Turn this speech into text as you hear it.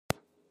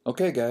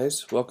Okay,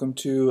 guys, welcome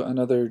to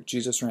another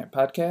Jesus Rant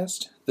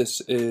podcast.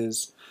 This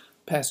is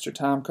Pastor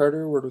Tom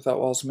Carter, Word Without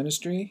Walls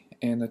Ministry,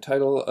 and the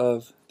title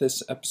of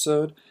this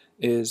episode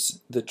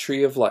is The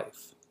Tree of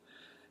Life.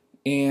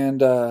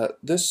 And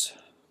this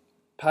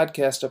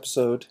podcast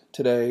episode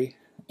today,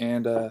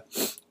 and a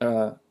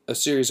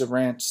series of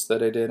rants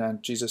that I did on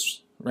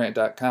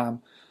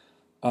JesusRant.com,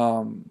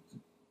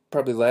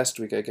 probably last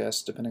week, I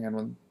guess, depending on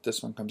when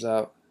this one comes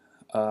out.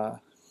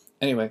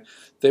 Anyway,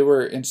 they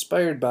were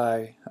inspired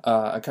by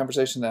a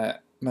conversation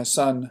that my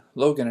son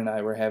Logan and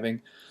I were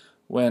having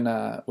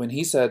when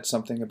he said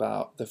something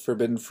about the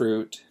forbidden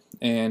fruit,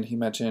 and he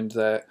mentioned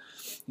that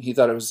he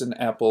thought it was an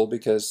apple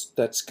because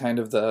that's kind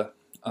of the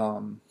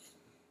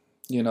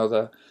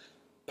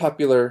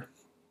popular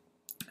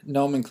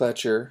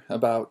nomenclature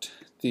about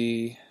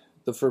the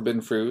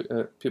forbidden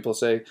fruit. People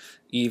say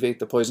Eve ate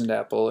the poisoned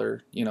apple,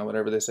 or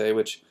whatever they say,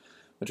 which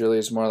really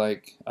is more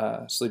like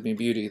Sleeping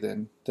Beauty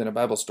than a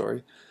Bible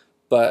story.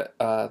 But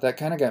that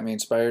kind of got me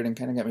inspired and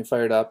kind of got me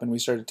fired up, and we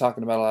started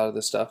talking about a lot of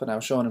this stuff, and I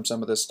was showing him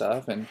some of this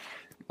stuff, and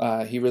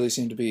he really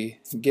seemed to be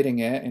getting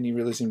it, and he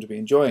really seemed to be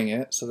enjoying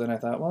it. So then I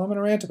thought, well, I'm going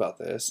to rant about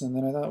this, and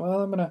then I thought,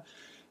 well, I'm going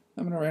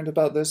to rant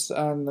about this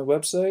on the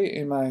website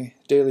in my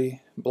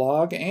daily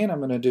blog, and I'm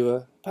going to do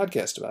a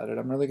podcast about it.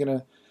 I'm really going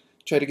to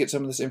try to get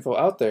some of this info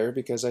out there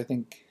because I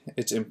think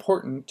it's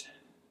important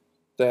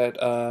that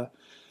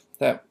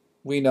that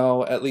we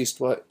know at least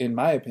what, in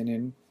my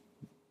opinion,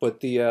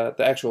 what the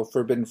actual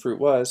forbidden fruit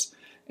was,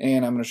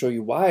 and I'm going to show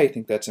you why I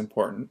think that's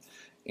important.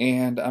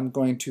 And I'm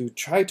going to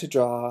try to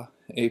draw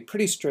a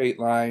pretty straight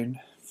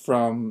line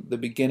from the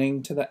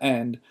beginning to the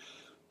end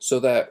so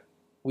that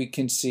we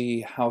can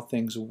see how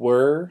things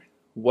were,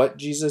 what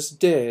Jesus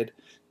did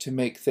to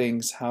make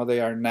things how they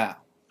are now.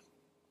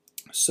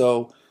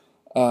 So,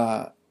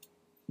 where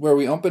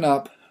we open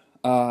up,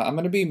 I'm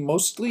going to be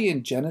mostly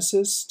in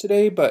Genesis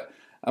today, but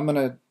I'm going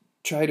to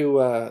try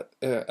to,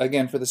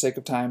 again, for the sake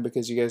of time,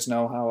 because you guys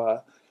know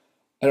how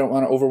I don't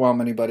want to overwhelm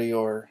anybody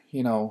or,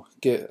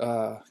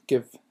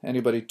 give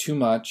anybody too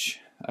much.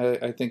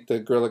 I think the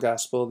guerrilla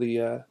gospel,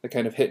 the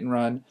kind of hit and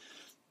run,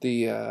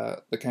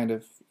 the kind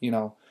of,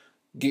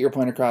 get your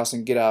point across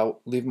and get out,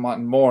 leave them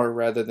wanting more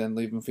rather than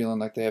leave them feeling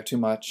like they have too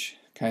much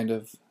kind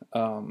of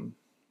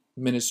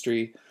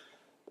ministry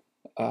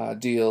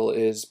deal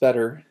is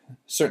better,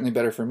 certainly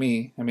better for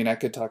me. I mean, I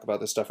could talk about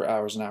this stuff for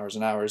hours and hours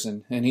and hours,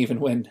 and even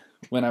when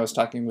I was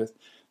talking with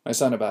my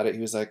son about it,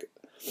 he was like,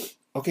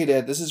 okay,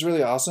 Dad, this is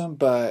really awesome,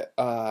 but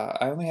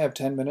I only have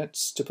 10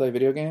 minutes to play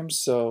video games,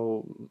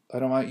 so I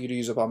don't want you to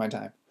use up all my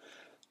time.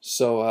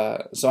 So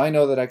I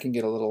know that I can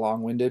get a little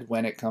long-winded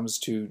when it comes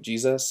to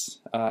Jesus.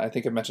 I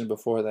think I mentioned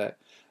before that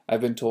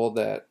I've been told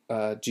that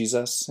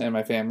Jesus and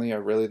my family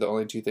are really the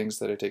only two things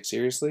that I take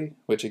seriously,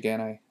 which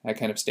again I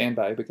kind of stand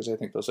by because I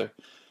think those are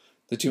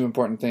the two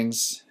important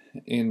things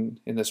in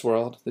this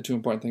world, the two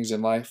important things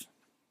in life.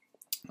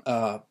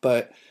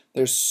 But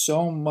there's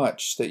so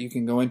much that you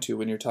can go into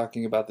when you're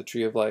talking about the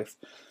tree of life.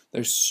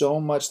 There's so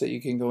much that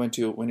you can go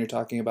into when you're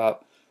talking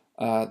about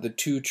the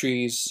two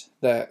trees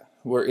that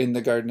were in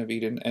the Garden of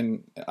Eden.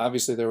 And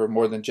obviously there were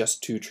more than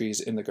just two trees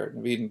in the Garden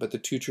of Eden, but the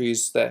two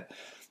trees that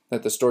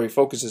the story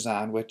focuses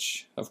on,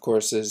 which of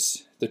course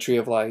is the tree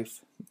of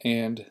life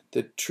and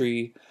the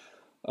tree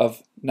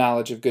of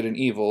knowledge of good and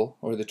evil,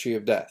 or the tree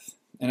of death.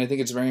 And I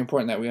think it's very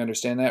important that we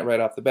understand that right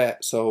off the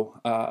bat. So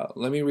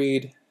let me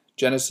read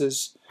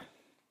Genesis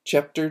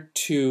chapter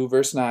 2,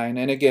 verse 9.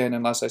 And again,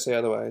 unless I say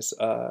otherwise,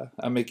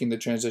 I'm making the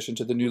transition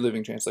to the New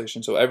Living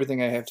Translation. So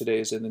everything I have today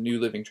is in the New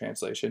Living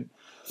Translation.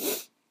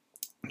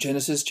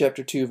 Genesis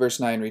chapter 2, verse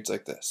 9 reads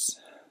like this.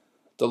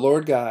 The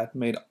Lord God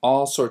made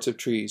all sorts of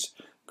trees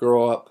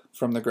grow up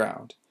from the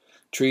ground,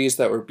 trees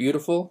that were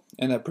beautiful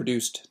and that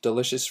produced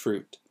delicious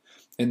fruit.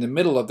 In the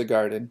middle of the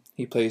garden,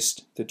 he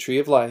placed the tree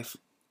of life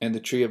and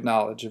the tree of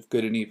knowledge of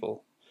good and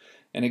evil.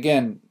 And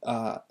again,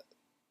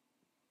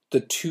 the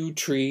two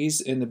trees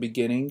in the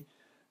beginning,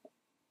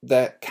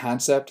 that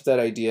concept, that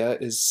idea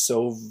is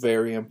so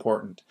very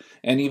important.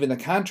 And even the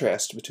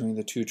contrast between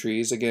the two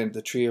trees, again,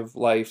 the tree of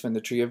life and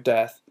the tree of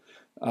death,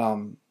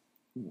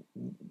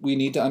 we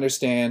need to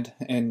understand,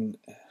 and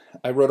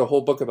I wrote a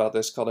whole book about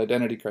this called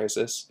Identity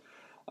Crisis,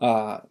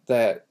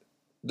 that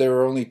there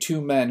are only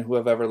two men who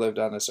have ever lived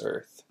on this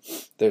earth.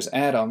 There's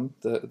Adam,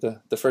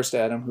 the first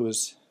Adam, who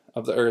is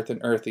of the earth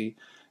and earthy,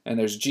 and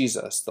there's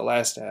Jesus, the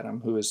last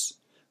Adam, who is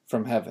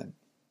from heaven.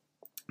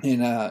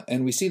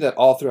 And we see that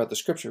all throughout the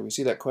scripture. We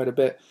see that quite a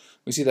bit.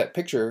 We see that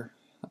picture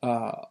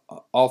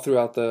all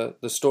throughout the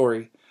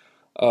story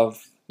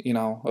of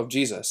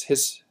Jesus,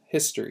 his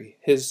history,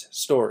 his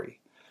story.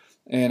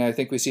 And I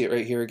think we see it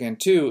right here again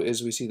too,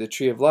 is we see the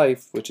tree of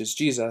life, which is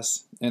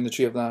Jesus, and the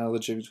tree of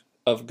knowledge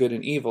of good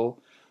and evil,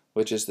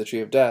 which is the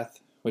tree of death,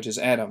 which is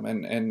Adam.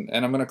 And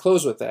I'm going to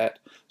close with that.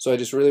 So I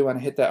just really want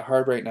to hit that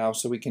hard right now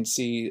so we can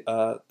see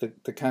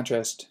the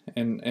contrast,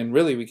 and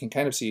really we can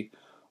kind of see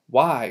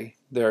why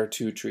there are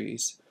two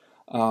trees.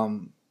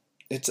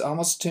 It's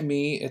almost, to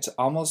me, it's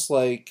almost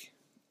like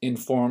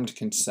informed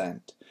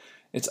consent.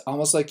 It's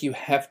almost like you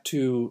have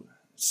to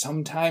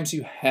sometimes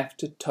you have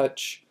to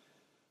touch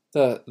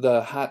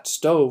the hot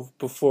stove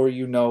before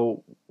you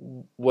know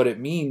what it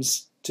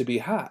means to be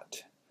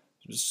hot.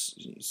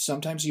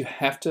 Sometimes you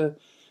have to,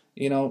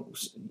 you know,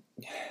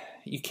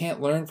 you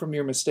can't learn from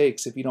your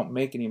mistakes if you don't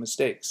make any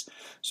mistakes.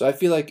 So I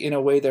feel like in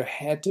a way there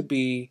had to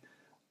be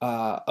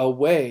a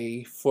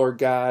way for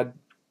God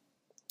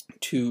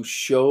to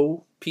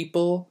show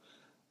people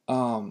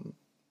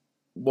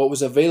what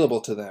was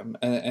available to them,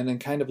 and then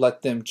kind of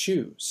let them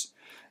choose.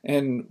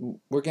 And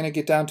we're going to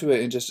get down to it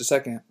in just a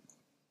second.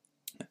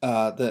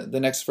 The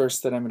next verse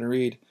that I'm going to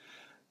read,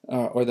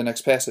 or the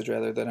next passage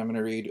rather that I'm going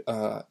to read,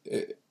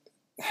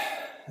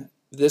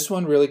 this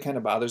one really kind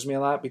of bothers me a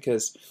lot,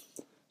 because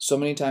so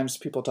many times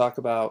people talk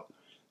about,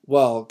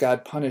 well,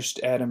 God punished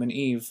Adam and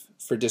Eve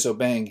for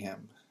disobeying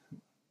him.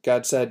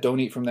 God said, don't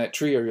eat from that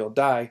tree or you'll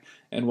die.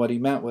 And what he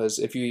meant was,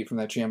 if you eat from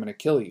that tree, I'm going to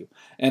kill you.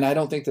 And I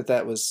don't think that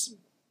that was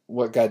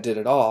what God did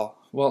at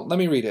all. Well, let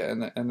me read it,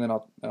 and then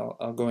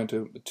I'll go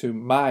into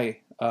my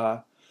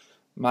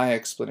my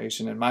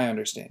explanation and my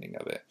understanding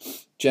of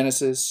it.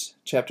 Genesis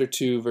chapter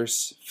 2,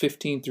 verse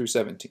 15 through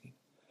 17.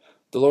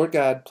 The Lord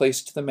God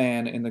placed the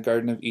man in the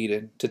Garden of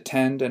Eden to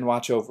tend and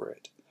watch over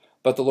it.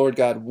 But the Lord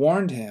God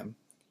warned him,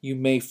 you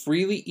may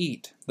freely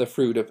eat the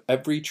fruit of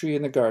every tree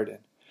in the garden,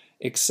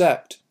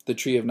 except the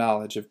tree of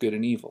knowledge of good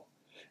and evil.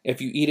 If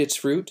you eat its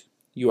fruit,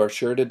 you are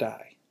sure to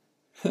die.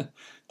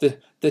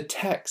 The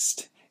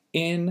text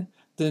in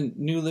the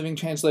New Living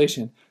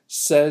Translation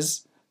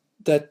says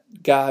that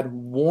God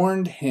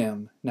warned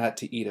him not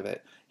to eat of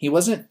it. He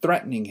wasn't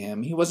threatening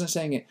him. He wasn't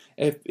saying,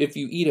 if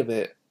you eat of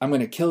it, I'm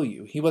going to kill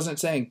you. He wasn't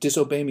saying,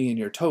 disobey me in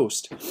your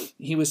toast.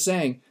 He was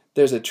saying,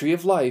 there's a tree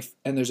of life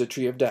and there's a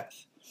tree of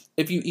death.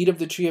 If you eat of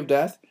the tree of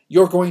death,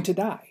 you're going to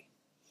die.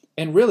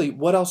 And really,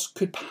 what else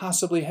could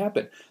possibly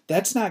happen?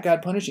 That's not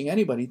God punishing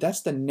anybody.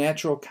 That's the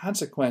natural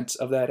consequence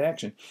of that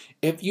action.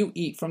 If you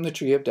eat from the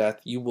tree of death,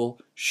 you will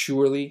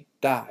surely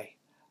die.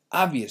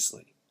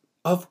 Obviously.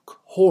 Of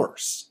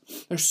course.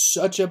 There's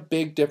such a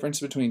big difference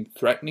between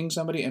threatening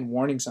somebody and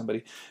warning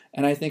somebody.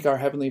 And I think our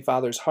Heavenly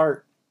Father's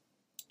heart,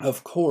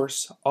 of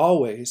course,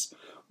 always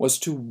was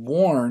to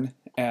warn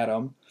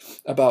Adam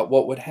about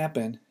what would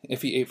happen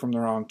if he ate from the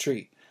wrong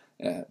tree.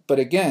 But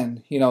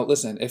again,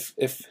 listen, if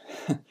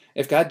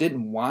if God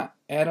didn't want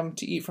Adam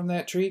to eat from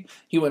that tree,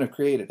 he wouldn't have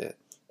created it.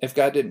 If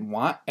God didn't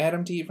want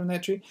Adam to eat from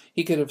that tree,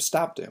 he could have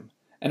stopped him.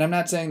 And I'm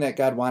not saying that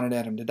God wanted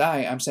Adam to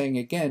die. I'm saying,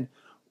 again,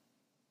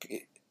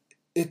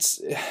 it's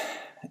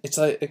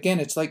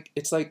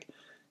like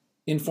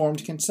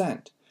informed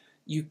consent.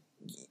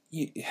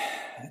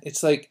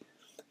 It's like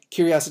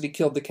curiosity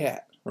killed the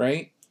cat,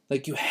 right?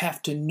 Like, you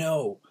have to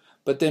know.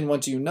 But then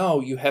once you know,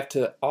 you have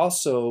to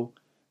also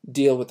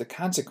deal with the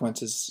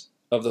consequences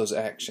of those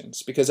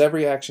actions, because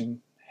every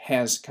action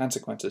has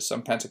consequences.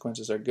 Some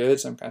consequences are good,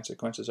 some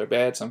consequences are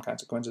bad, some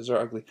consequences are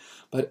ugly,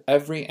 but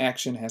every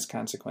action has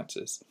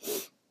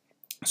consequences.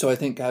 So I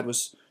think God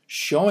was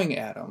showing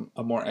Adam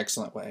a more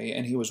excellent way,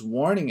 and he was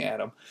warning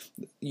Adam,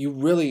 you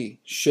really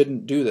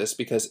shouldn't do this,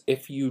 because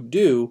if you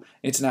do,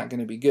 it's not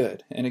going to be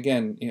good. And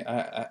again,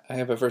 I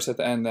have a verse at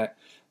the end that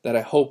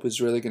I hope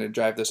is really going to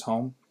drive this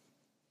home,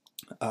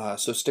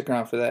 so stick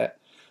around for that.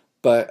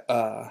 But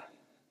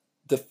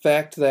the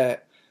fact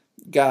that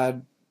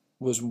God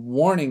was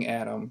warning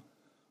Adam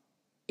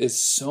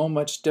is so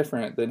much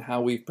different than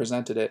how we've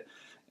presented it,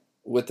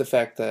 with the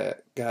fact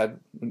that God,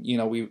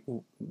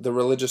 the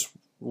religious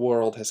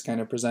world has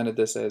kind of presented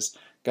this as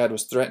God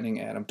was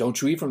threatening Adam.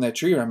 Don't you eat from that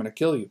tree or I'm going to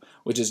kill you,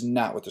 which is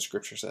not what the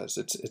scripture says.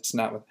 It's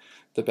not what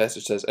the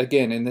passage says.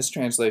 Again, in this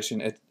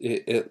translation,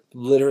 it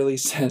literally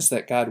says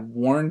that God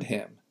warned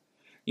him.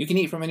 You can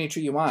eat from any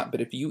tree you want,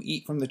 but if you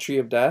eat from the tree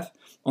of death,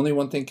 only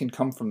one thing can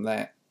come from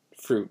that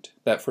fruit,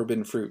 that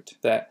forbidden fruit,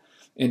 that,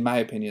 in my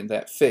opinion,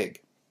 that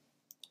fig.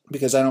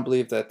 Because I don't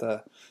believe that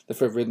the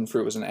forbidden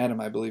fruit was an Adam,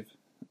 an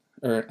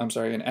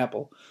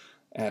apple.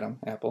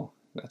 Apple,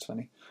 that's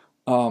funny.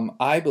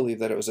 I believe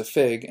that it was a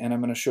fig, and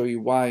I'm going to show you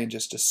why in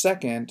just a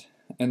second,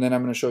 and then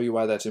I'm going to show you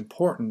why that's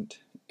important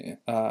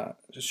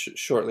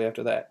shortly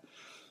after that.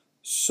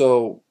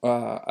 So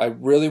I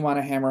really want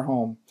to hammer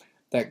home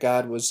that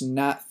God was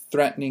not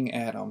threatening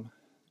Adam.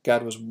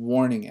 God was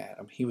warning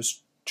Adam. He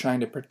was trying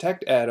to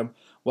protect Adam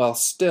while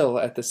still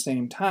at the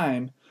same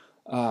time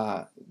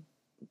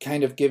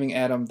kind of giving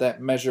Adam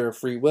that measure of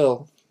free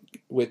will,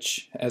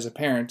 which, as a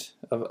parent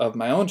of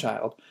my own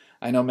child,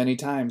 I know many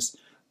times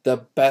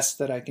the best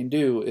that I can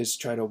do is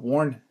try to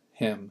warn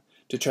him,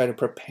 to try to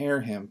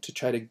prepare him, to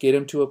try to get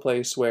him to a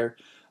place where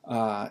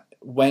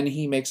when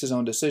he makes his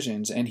own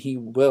decisions, and he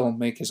will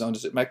make his own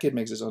decisions. My kid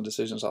makes his own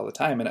decisions all the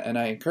time, and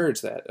I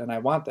encourage that, and I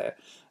want that.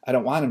 I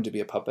don't want him to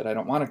be a puppet. I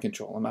don't want to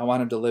control him. I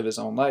want him to live his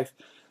own life.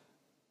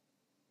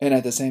 And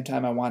at the same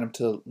time, I want him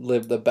to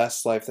live the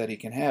best life that he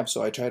can have.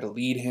 So I try to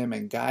lead him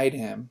and guide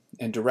him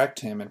and direct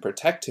him and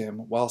protect him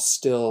while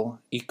still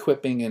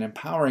equipping and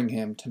empowering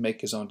him to make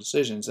his own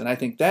decisions. And I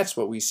think that's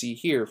what we see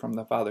here from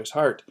the Father's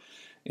heart,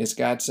 is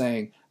God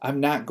saying,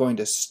 I'm not going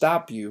to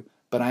stop you,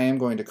 but I am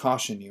going to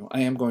caution you. I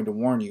am going to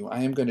warn you.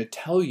 I am going to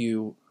tell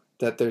you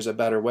that there's a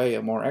better way,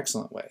 a more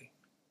excellent way.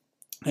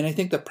 And I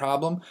think the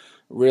problem,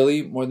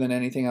 really, more than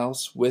anything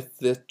else, with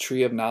the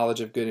tree of knowledge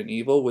of good and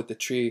evil, with the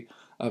tree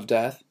of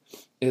death,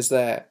 is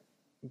that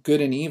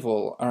good and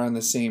evil are on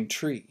the same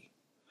tree.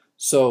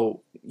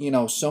 So,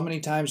 so many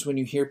times when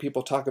you hear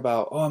people talk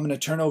about, oh, I'm going to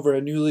turn over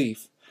a new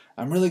leaf,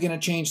 I'm really going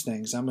to change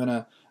things, I'm going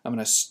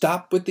to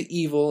stop with the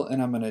evil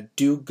and I'm going to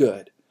do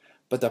good.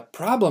 But the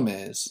problem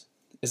is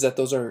that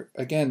those are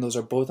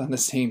both on the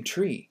same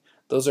tree.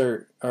 Those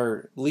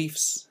are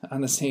leaves on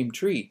the same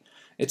tree.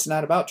 It's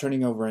not about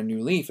turning over a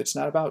new leaf. It's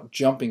not about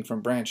jumping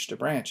from branch to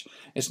branch.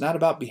 It's not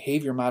about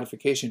behavior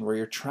modification where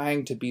you're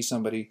trying to be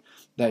somebody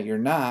that you're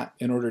not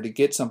in order to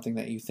get something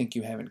that you think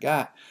you haven't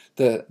got.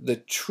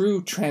 The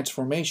true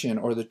transformation,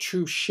 or the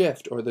true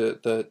shift, or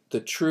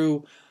the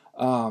true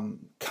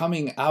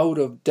coming out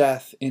of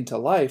death into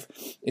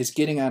life is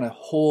getting on a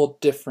whole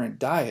different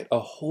diet, a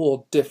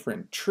whole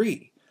different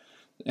tree.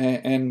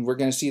 And we're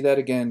going to see that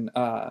again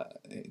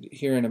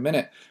here in a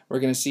minute. We're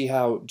going to see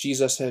how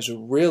Jesus has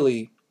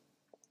really,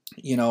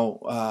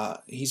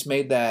 he's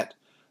made that,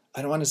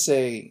 I don't want to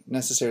say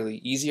necessarily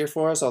easier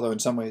for us, although in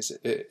some ways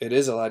it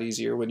is a lot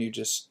easier when you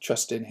just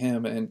trust in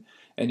him and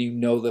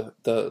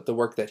the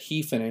work that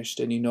he finished,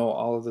 and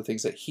all of the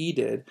things that he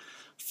did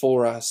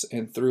for us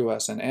and through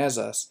us and as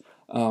us.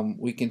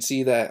 We can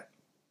see that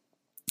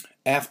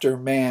after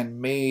man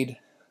made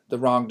the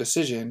wrong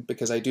decision,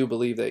 because I do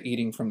believe that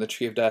eating from the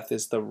tree of death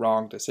is the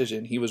wrong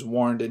decision. He was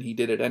warned and he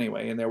did it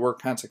anyway, and there were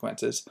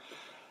consequences.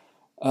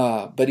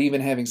 But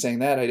even having saying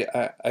that,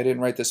 I didn't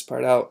write this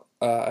part out.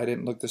 I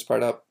didn't look this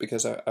part up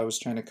because I was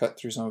trying to cut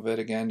through some of it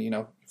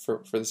again,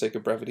 for the sake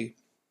of brevity.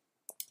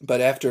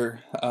 But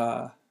after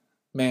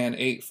man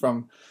ate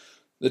from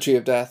the tree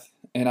of death,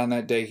 and on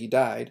that day he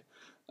died,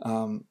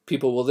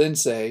 people will then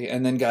say,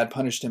 and then God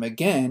punished him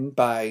again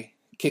by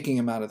kicking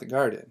him out of the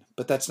garden.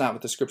 But that's not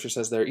what the scripture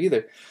says there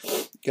either.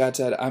 God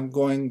said, I'm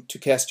going to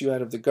cast you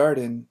out of the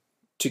garden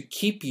to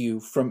keep you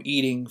from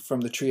eating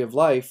from the tree of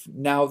life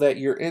now that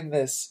you're in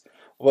this,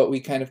 what we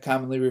kind of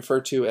commonly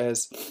refer to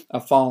as a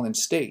fallen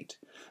state.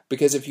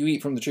 Because if you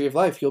eat from the tree of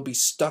life, you'll be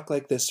stuck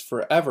like this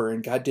forever,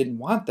 and God didn't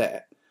want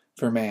that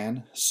for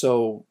man.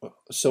 So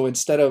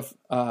instead of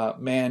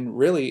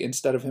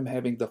instead of him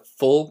having the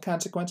full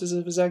consequences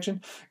of his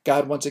action,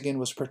 God once again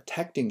was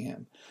protecting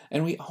him.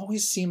 And we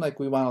always seem like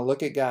we want to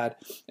look at God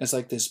as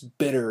like this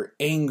bitter,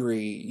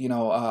 angry,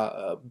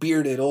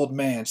 bearded old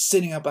man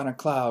sitting up on a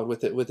cloud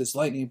with his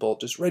lightning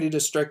bolt, just ready to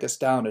strike us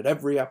down at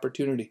every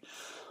opportunity.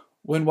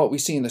 When what we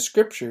see in the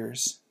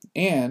scriptures,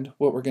 and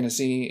what we're going to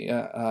see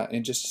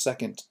in just a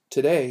second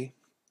today,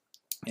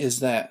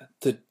 is that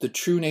the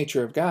true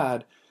nature of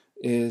God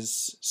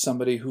is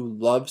somebody who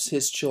loves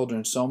his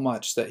children so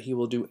much that he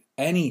will do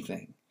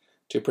anything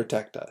to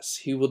protect us.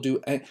 He will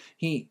do,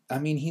 he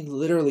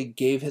literally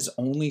gave his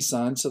only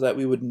son so that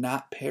we would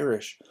not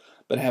perish,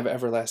 but have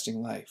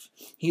everlasting life.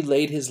 He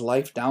laid his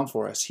life down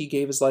for us. He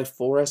gave his life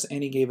for us,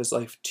 and he gave his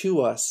life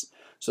to us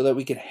so that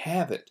we could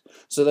have it,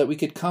 so that we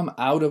could come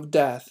out of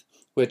death,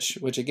 which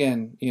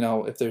again,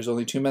 if there's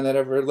only two men that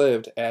ever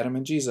lived, Adam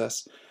and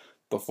Jesus,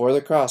 before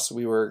the cross,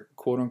 we were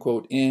quote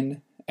unquote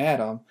in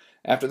Adam.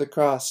 After the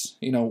cross,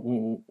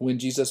 when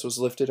Jesus was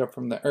lifted up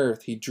from the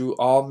earth, he drew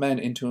all men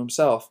into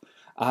himself.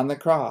 On the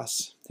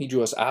cross, he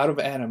drew us out of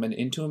Adam and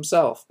into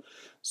himself,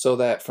 so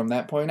that from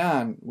that point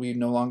on, we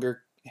no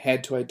longer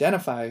had to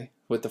identify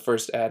with the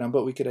first Adam,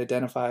 but we could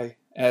identify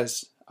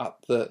as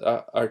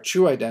our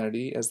true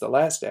identity as the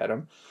last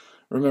Adam.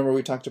 Remember,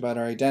 we talked about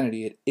our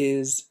identity. It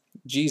is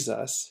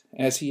Jesus.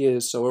 As he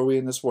is, so are we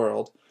in this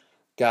world.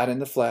 God in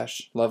the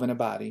flesh, love in a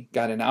body.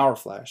 God in our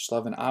flesh,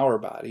 love in our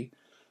body.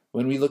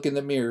 When we look in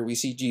the mirror, we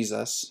see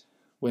Jesus.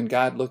 When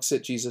God looks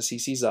at Jesus, he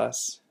sees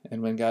us.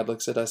 And when God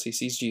looks at us, he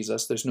sees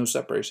Jesus. There's no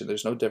separation.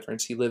 There's no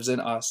difference. He lives in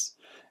us,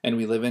 and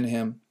we live in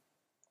him.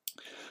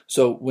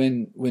 So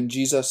when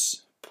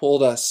Jesus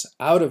pulled us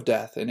out of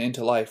death and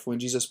into life, when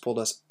Jesus pulled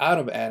us out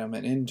of Adam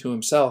and into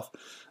himself,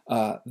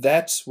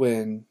 that's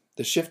when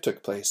the shift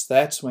took place.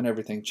 That's when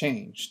everything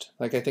changed.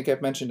 Like I think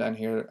I've mentioned on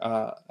here,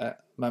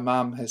 my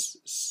mom has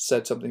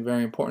said something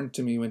very important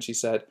to me when she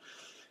said,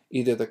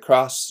 either the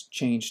cross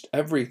changed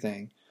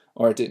everything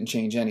or it didn't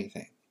change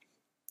anything.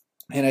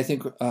 And I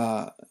think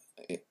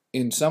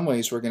in some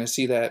ways we're going to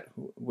see that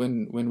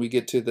when we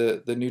get to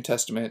the New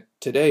Testament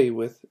today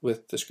with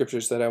the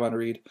scriptures that I want to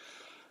read,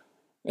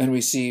 and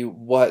we see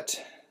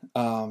what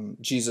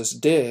Jesus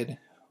did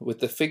with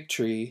the fig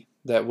tree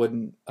that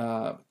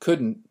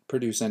couldn't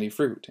produce any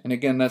fruit. And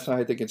again, that's why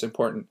I think it's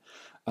important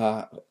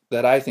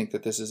that I think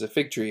that this is a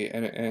fig tree,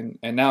 and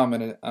now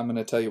I'm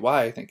gonna tell you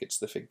why I think it's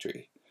the fig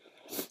tree.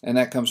 And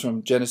that comes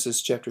from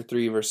Genesis chapter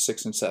 3, verse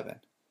 6 and 7.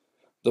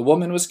 The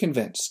woman was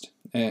convinced,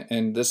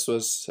 and this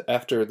was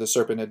after the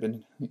serpent had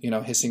been,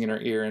 hissing in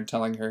her ear and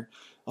telling her,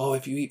 oh,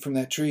 if you eat from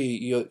that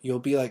tree, you'll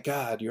be like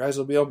God. Your eyes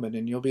will be opened,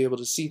 and you'll be able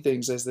to see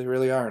things as they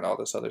really are, and all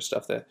this other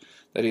stuff that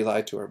he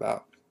lied to her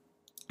about.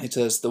 It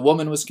says, the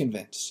woman was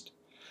convinced.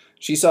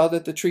 She saw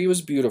that the tree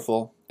was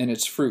beautiful, and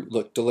its fruit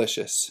looked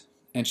delicious,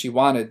 and she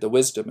wanted the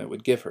wisdom it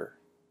would give her.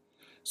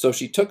 So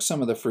she took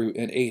some of the fruit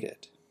and ate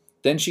it.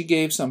 Then she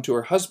gave some to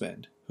her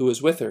husband, who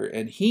was with her,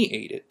 and he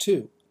ate it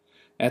too.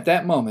 At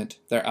that moment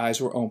their eyes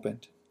were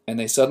opened, and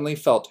they suddenly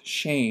felt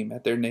shame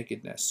at their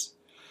nakedness.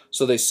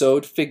 So they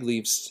sewed fig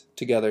leaves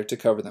together to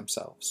cover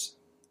themselves.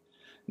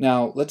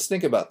 Now, let's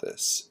think about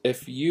this.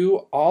 If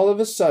you all of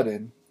a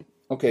sudden,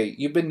 okay,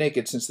 you've been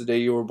naked since the day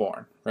you were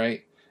born,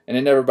 right? And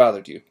it never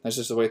bothered you. That's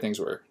just the way things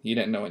were. You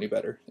didn't know any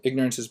better.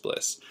 Ignorance is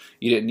bliss.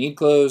 You didn't need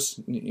clothes.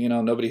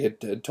 Nobody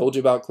had told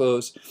you about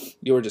clothes.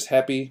 You were just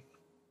happy,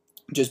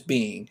 just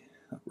being,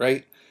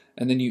 right?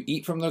 And then you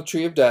eat from the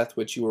tree of death,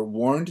 which you were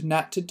warned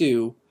not to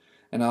do,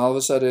 and all of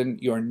a sudden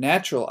your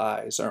natural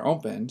eyes are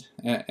opened,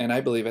 and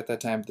I believe at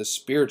that time the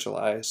spiritual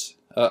eyes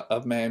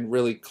of man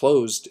really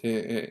closed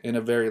in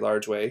a very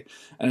large way.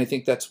 And I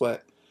think that's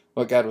what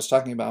God was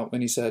talking about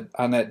when he said,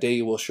 on that day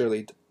you will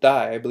surely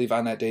die. I believe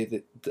on that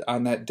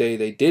day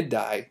they did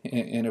die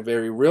in a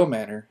very real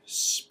manner,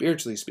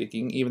 spiritually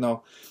speaking, even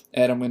though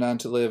Adam went on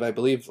to live, I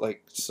believe,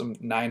 like some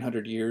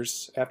 900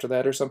 years after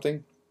that or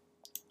something.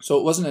 So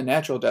it wasn't a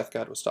natural death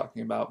God was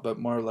talking about, but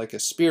more like a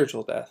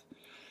spiritual death.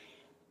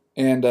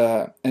 And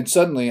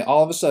suddenly,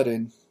 all of a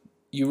sudden,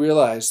 you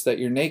realize that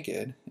you're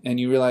naked, and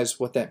you realize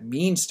what that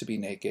means to be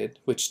naked,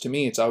 which to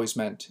me it's always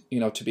meant,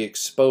 to be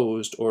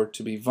exposed or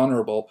to be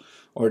vulnerable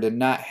or to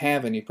not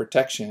have any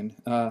protection.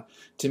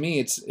 To me,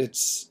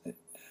 it's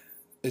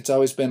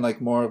always been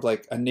like more of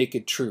like a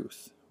naked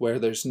truth where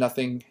there's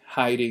nothing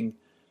hiding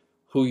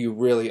who you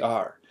really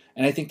are.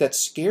 And I think that's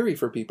scary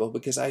for people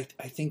because I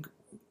think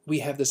we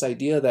have this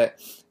idea that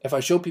if I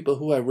show people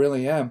who I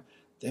really am,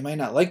 they might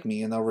not like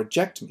me and they'll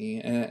reject me,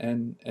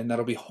 and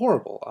that'll be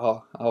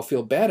horrible. I'll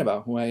feel bad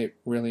about who I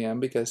really am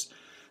because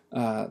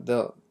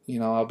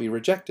I'll be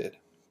rejected.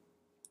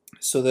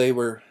 So they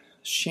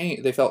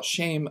felt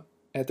shame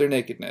at their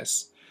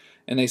nakedness,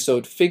 and they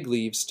sewed fig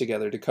leaves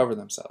together to cover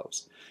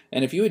themselves.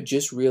 And if you had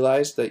just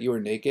realized that you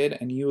were naked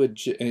and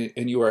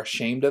you were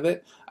ashamed of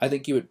it, I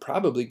think you would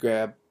probably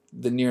grab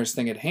the nearest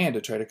thing at hand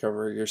to try to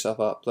cover yourself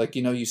up. Like,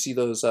 you see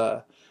those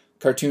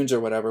cartoons or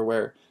whatever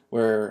where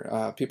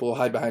people will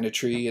hide behind a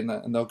tree and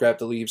they'll grab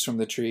the leaves from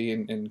the tree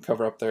and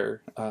cover up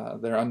their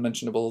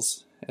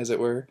unmentionables, as it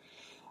were.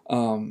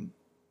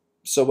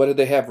 So what did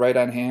they have right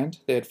on hand?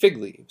 They had fig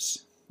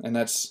leaves, and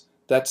that's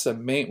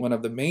one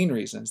of the main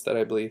reasons that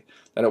I believe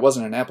that it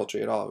wasn't an apple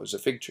tree at all. It was a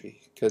fig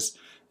tree, because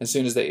as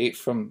soon as they ate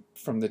from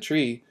the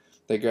tree,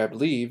 they grabbed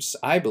leaves,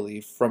 I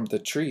believe, from the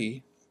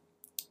tree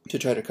to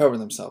try to cover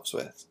themselves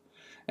with.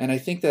 And I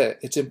think that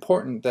it's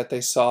important that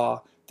they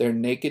saw their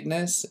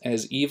nakedness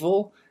as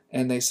evil,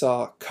 and they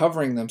saw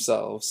covering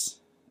themselves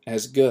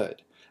as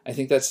good. I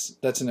think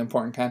that's an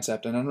important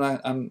concept, and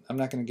I'm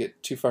not going to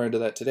get too far into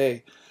that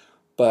today,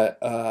 but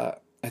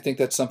I think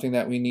that's something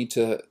that we need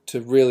to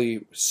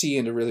really see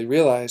and to really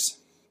realize.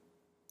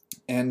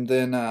 And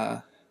then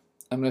I'm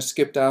going to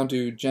skip down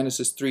to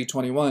Genesis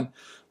 3:21,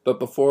 but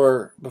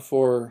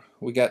before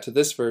we got to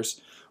this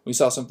verse, we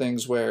saw some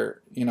things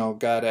where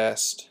God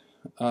asked,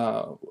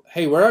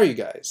 "Hey, where are you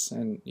guys?"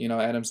 And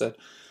Adam said,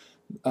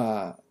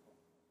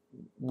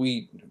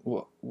 we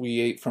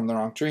ate from the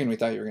wrong tree and we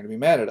thought you were going to be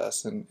mad at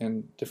us,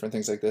 and different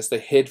things like this. They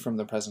hid from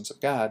the presence of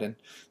God, and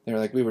they were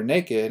like, we were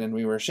naked and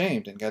we were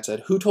ashamed. And God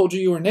said, who told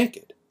you were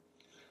naked?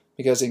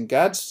 Because in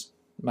God's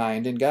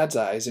mind, in God's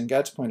eyes, in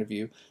God's point of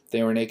view,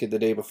 they were naked the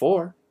day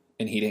before,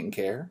 and he didn't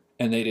care,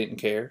 and they didn't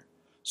care.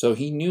 So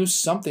he knew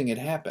something had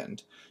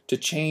happened to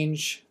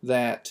change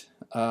that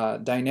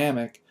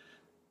dynamic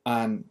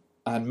on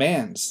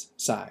man's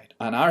side,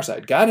 on our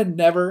side. God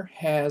never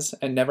has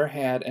and never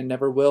had and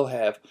never will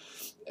have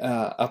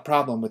a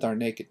problem with our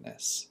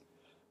nakedness.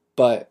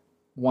 But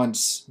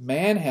once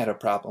man had a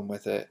problem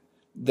with it,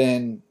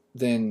 then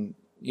in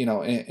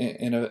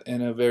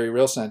a very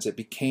real sense, it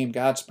became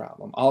God's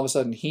problem. All of a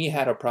sudden, he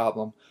had a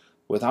problem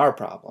with our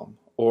problem,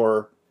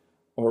 or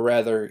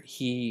rather,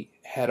 he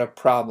had a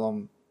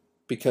problem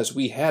because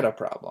we had a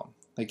problem.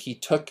 Like, he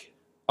took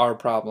our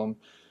problem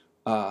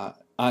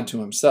onto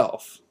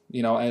himself.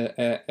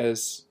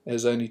 As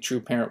any true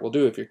parent will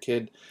do. If your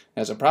kid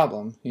has a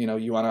problem, you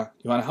want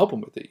to help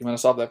them with it. You want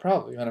to solve that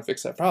problem. You want to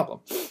fix that problem.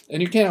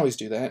 And you can't always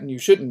do that, and you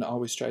shouldn't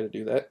always try to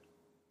do that,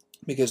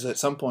 because at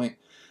some point,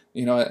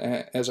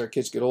 as our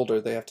kids get older,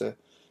 they have to,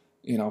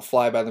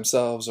 fly by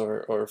themselves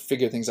or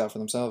figure things out for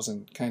themselves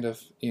and kind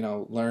of,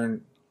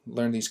 learn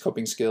these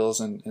coping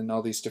skills and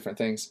all these different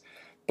things.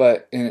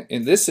 But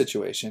in this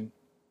situation,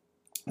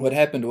 what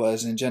happened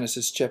was in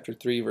Genesis chapter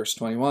 3, verse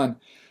 21,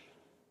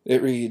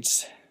 it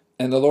reads,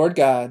 "And the Lord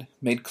God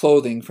made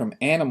clothing from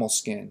animal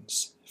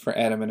skins for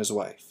Adam and his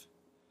wife."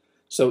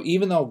 So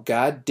even though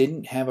God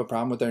didn't have a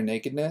problem with their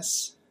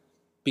nakedness,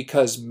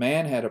 because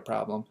man had a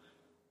problem,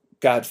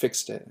 God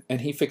fixed it.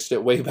 And he fixed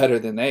it way better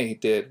than they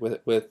did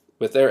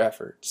with their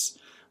efforts.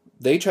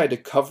 They tried to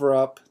cover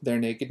up their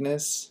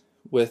nakedness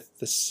with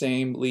the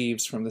same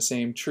leaves from the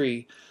same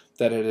tree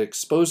that had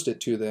exposed it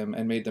to them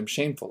and made them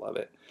shameful of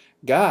it.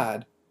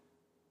 God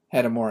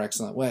had a more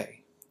excellent way.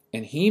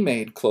 And he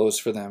made clothes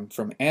for them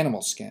from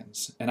animal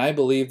skins. And I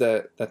believe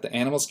that the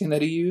animal skin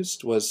that he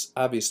used was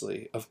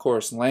obviously, of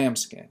course, lamb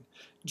skin.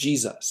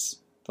 Jesus,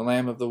 the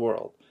Lamb of the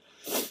world.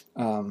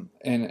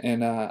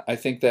 I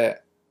think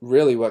that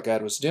really what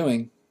God was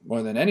doing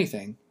more than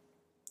anything,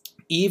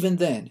 even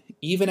then,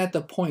 even at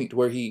the point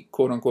where he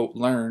quote unquote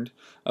learned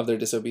of their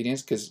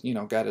disobedience, because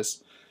God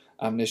is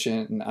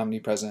omniscient and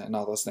omnipresent and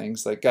all those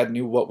things. Like, God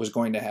knew what was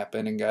going to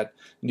happen, and God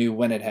knew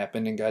when it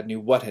happened, and God knew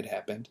what had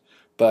happened.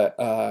 But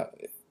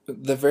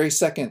the very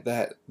second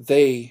that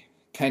they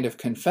kind of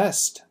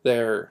confessed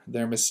their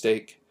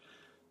mistake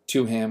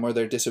to him, or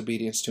their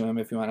disobedience to him,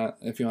 if you want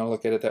to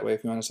look at it that way,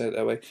 if you want to say it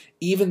that way,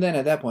 even then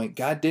at that point,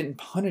 God didn't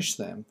punish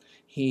them.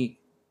 He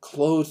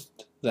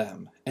clothed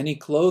them, and he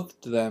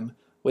clothed them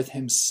with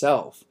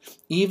himself.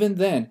 Even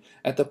then,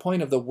 at the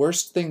point of the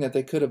worst thing that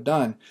they could have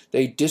done,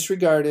 they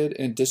disregarded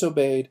and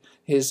disobeyed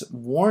his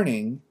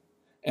warning,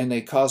 and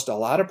they caused a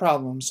lot of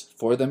problems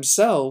for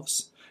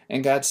themselves,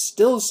 and God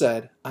still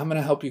said, I'm going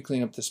to help you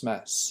clean up this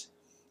mess.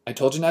 I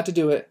told you not to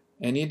do it,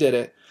 and you did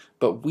it,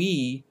 but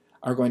we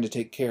are going to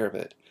take care of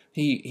it.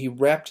 He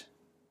wrapped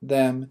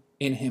them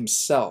in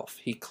himself.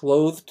 He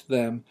clothed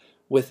them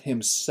with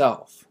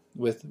himself,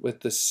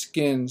 with the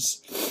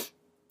skins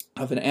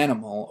of an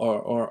animal,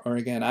 or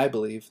again, I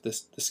believe, the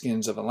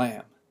skins of a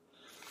lamb.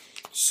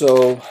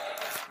 So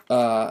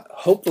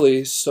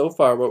hopefully, so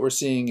far, what we're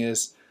seeing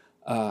is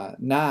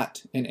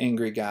not an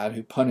angry God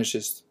who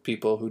punishes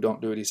people who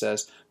don't do what he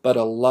says, but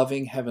a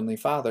loving Heavenly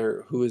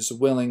Father who is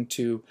willing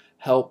to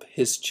help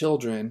his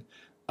children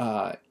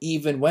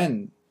even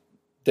when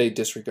they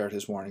disregard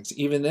his warnings.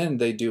 Even then,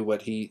 they do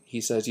what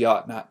he says you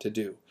ought not to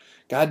do.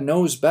 God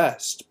knows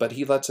best, but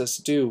he lets us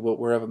do what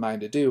we're of a mind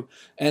to do.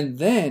 And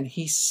then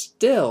he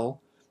still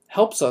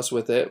helps us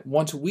with it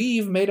once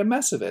we've made a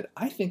mess of it.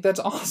 I think that's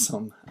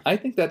awesome. I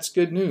think that's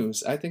good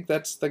news. I think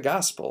that's the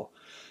gospel.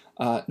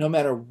 No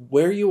matter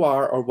where you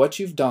are or what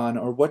you've done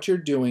or what you're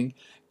doing,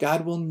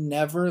 God will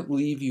never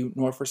leave you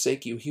nor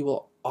forsake you. He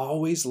will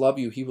always love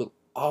you. He will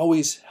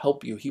always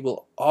help you. He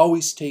will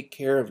always take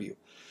care of you.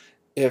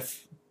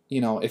 If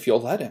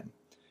you'll let him,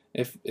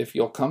 if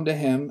you'll come to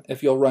him,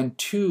 if you'll run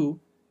to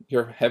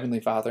your Heavenly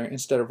Father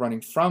instead of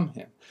running from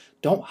him.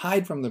 Don't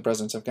hide from the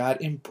presence of God.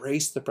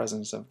 Embrace the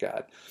presence of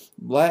God.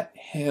 Let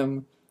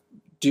him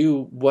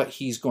do what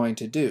he's going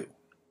to do.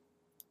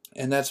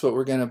 And that's what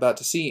we're about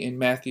to see in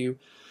Matthew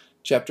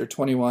chapter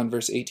 21,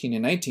 verse 18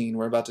 and 19.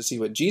 We're about to see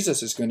what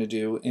Jesus is going to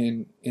do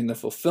in the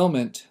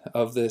fulfillment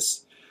of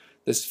this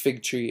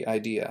fig tree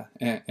idea.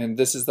 And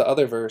this is the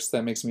other verse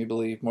that makes me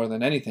believe more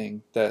than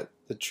anything that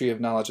the tree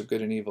of knowledge of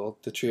good and evil,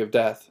 the tree of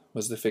death,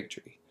 was the fig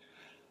tree.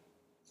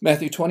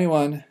 Matthew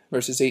 21,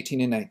 verses 18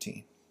 and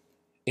 19.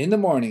 In the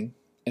morning,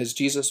 as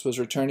Jesus was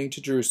returning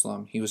to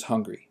Jerusalem, he was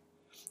hungry,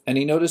 and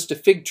he noticed a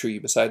fig tree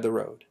beside the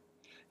road.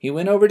 He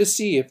went over to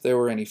see if there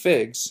were any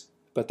figs,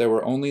 but there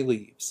were only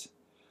leaves.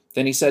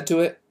 Then he said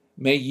to it,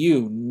 May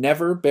you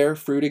never bear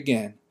fruit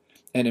again.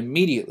 And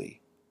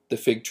immediately the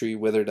fig tree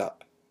withered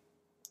up.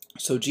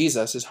 So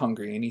Jesus is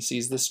hungry, and he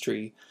sees this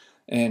tree,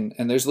 and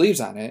there's leaves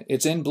on it.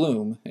 It's in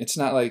bloom. It's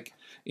not like,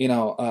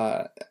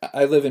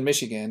 I live in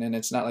Michigan, and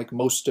it's not like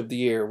most of the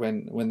year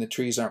when the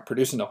trees aren't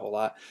producing a whole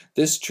lot.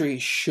 This tree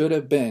should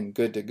have been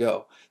good to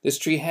go. This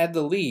tree had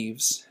the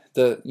leaves,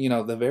 the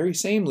very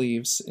same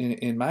leaves,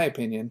 in my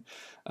opinion,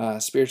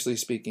 spiritually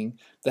speaking,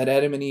 that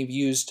Adam and Eve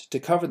used to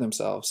cover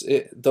themselves.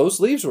 Those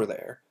leaves were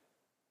there,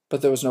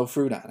 but there was no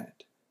fruit on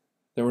it.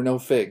 There were no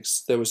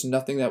figs. There was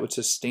nothing that would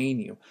sustain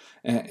you.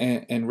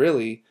 And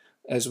really,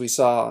 as we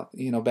saw,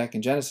 back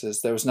in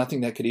Genesis, there was nothing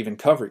that could even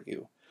cover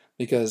you,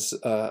 because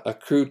a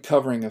crude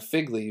covering of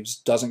fig leaves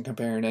doesn't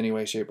compare in any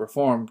way, shape, or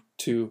form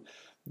to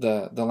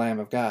the Lamb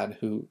of God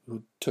who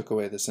took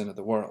away the sin of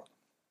the world.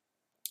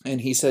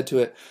 And he said to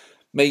it,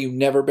 May you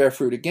never bear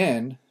fruit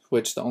again,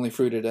 which the only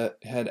fruit it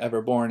had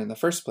ever borne in the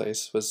first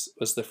place was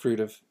the fruit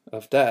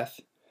of death.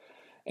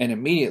 And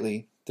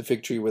immediately the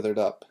fig tree withered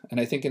up. And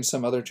I think in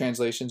some other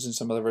translations, in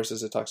some other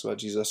verses, it talks about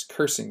Jesus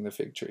cursing the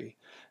fig tree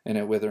and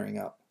it withering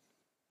up.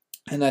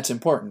 And that's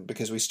important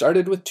because we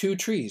started with two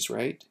trees,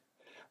 right?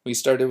 We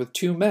started with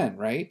two men,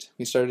 right?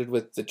 We started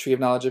with the tree of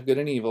knowledge of good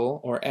and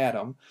evil, or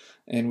Adam,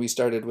 and we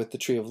started with the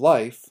tree of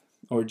life,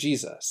 or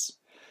Jesus.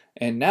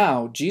 And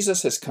now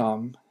Jesus has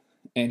come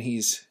and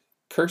he's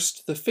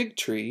cursed the fig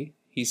tree.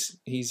 He's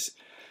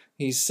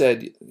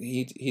said,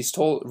 he's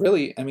told,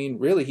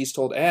 he's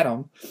told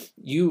Adam,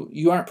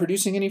 you aren't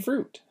producing any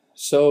fruit.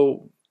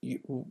 So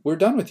we're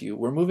done with you.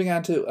 We're moving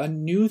on to a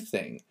new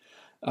thing.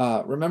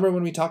 Remember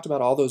when we talked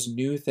about all those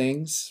new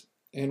things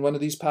in one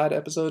of these pod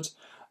episodes?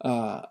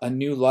 A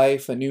new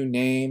life, a new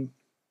name,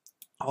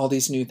 all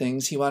these new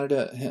things. He wanted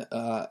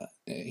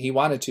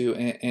to,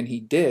 and he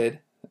did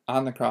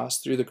on the cross,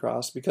 through the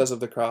cross, because of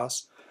the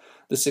cross,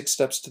 the 6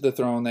 steps to the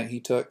throne that he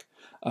took.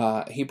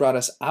 He brought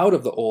us out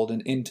of the old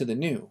and into the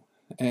new.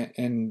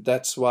 And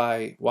that's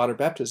why water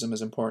baptism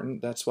is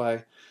important. That's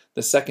why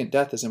the second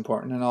death is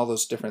important, and all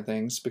those different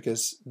things,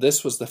 because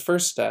this was the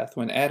first death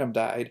when Adam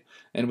died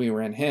and we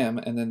were in him.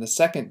 And then the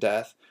second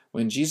death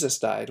when Jesus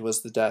died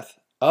was the death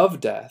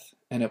of death,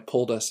 and it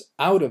pulled us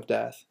out of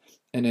death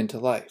and into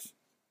life.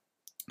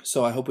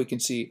 So I hope we can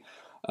see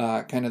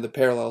kind of the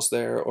parallels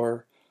there,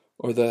 or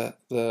or the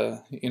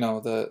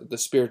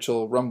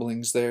spiritual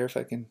rumblings there, if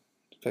I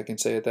can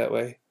say it that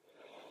way.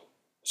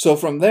 So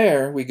from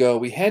there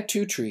we had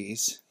two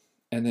trees,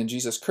 and then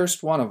Jesus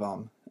cursed one of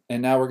them,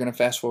 and now we're going to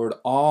fast forward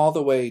all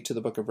the way to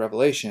the book of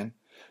Revelation,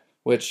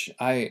 which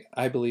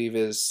I believe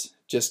is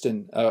just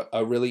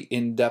a really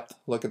in-depth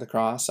look at the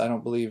cross. I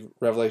don't believe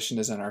Revelation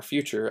is in our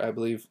future. I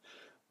believe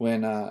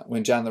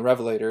when John the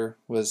Revelator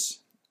was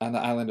on the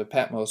island of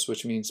Patmos,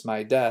 which means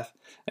my death,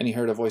 and he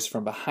heard a voice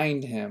from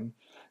behind him,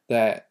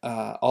 that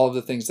all of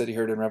the things that he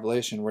heard in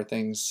Revelation were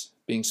things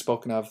being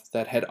spoken of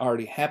that had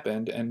already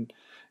happened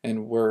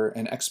and were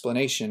an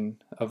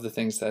explanation of the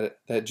things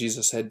that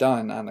Jesus had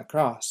done on the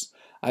cross.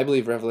 I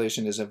believe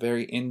Revelation is a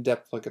very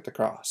in-depth look at the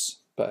cross.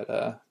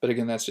 But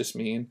again, that's just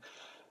me.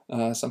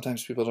 And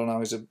sometimes people don't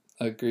always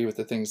agree with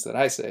the things that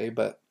I say,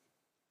 but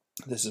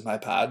this is my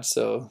pod,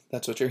 so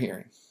that's what you're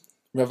hearing.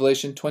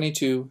 Revelation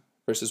 22,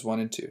 verses 1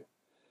 and 2.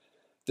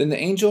 Then the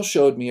angel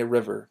showed me a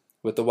river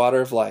with the water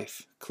of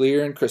life,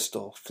 clear and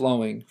crystal,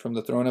 flowing from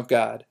the throne of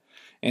God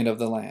and of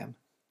the Lamb.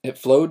 It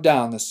flowed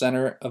down the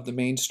center of the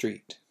main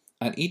street.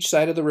 On each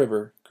side of the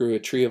river grew a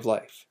tree of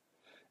life.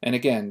 And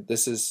again,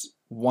 this is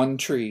one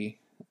tree,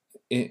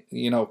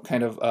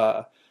 kind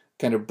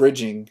of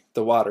bridging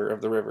the water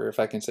of the river, if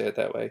I can say it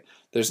that way.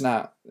 There's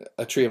not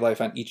a tree of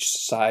life on each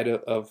side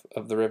of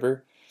the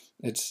river.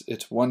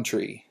 It's one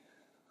tree.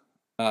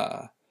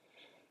 Grew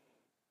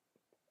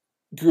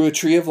a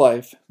tree of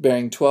life,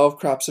 bearing 12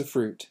 crops of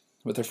fruit,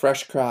 with a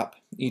fresh crop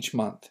each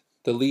month.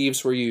 The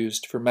leaves were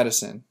used for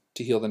medicine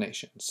to heal the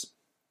nations.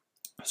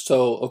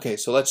 So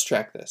let's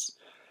track this.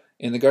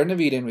 In the Garden of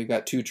Eden, we've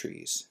got two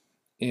trees.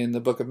 In the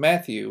book of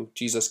Matthew,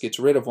 Jesus gets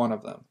rid of one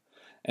of them.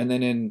 And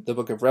then in the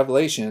book of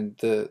Revelation,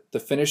 the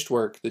finished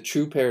work, the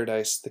true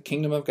paradise, the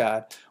kingdom of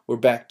God, we're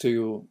back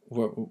to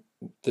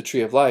the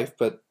tree of life,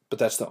 but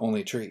that's the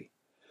only tree.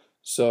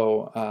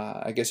 So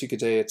I guess you could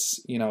say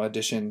it's,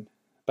 addition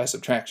by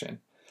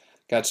subtraction.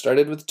 God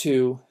started with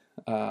two.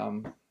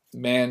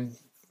 Man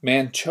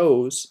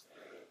chose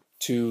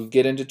to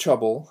get into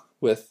trouble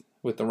with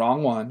the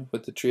wrong one,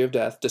 with the tree of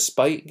death,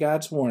 despite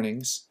God's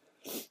warnings.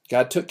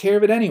 God took care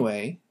of it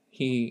anyway.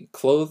 He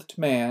clothed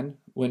man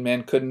when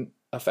man couldn't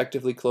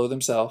effectively clothe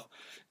himself.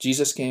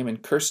 Jesus came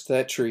and cursed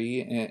that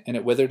tree, and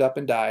it withered up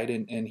and died,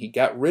 and he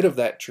got rid of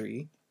that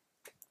tree.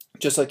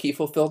 Just like he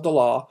fulfilled the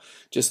law,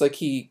 just like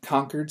he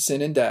conquered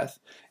sin and death,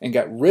 and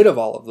got rid of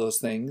all of those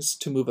things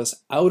to move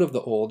us out of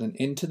the old and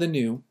into the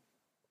new.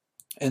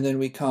 And then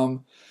we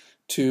come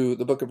to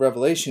the book of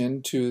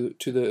Revelation, to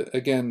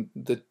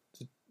the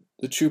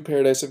true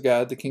paradise of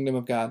God, the kingdom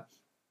of God.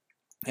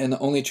 And the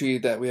only tree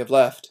that we have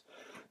left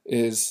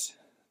is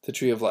the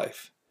tree of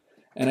life.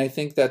 And I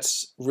think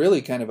that's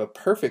really kind of a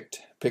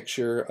perfect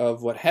picture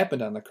of what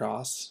happened on the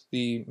cross,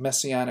 the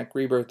messianic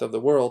rebirth of the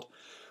world,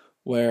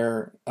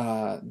 where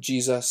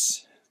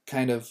Jesus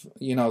kind of,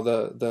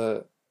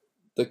 the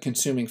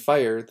consuming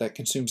fire that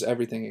consumes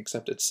everything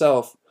except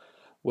itself,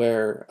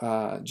 where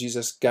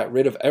Jesus got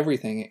rid of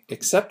everything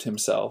except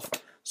himself,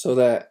 so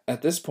that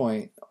at this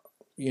point,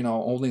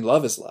 only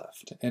love is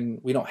left. And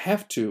we don't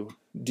have to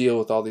deal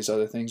with all these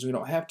other things. We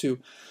don't have to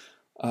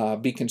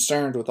be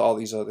concerned with all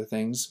these other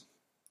things.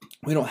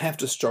 We don't have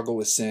to struggle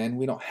with sin.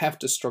 We don't have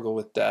to struggle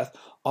with death.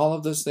 All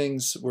of those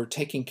things were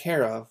taken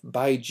care of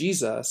by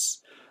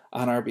Jesus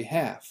on our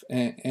behalf.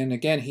 And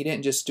again, he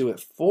didn't just do it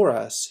for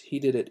us. He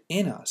did it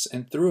in us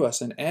and through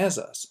us and as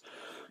us.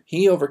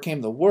 He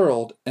overcame the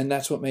world, and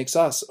that's what makes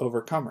us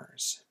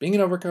overcomers. Being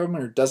an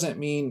overcomer doesn't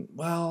mean,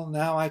 well,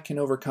 now I can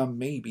overcome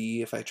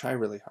maybe if I try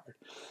really hard.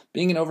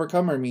 Being an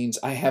overcomer means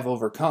I have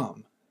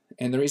overcome.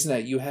 And the reason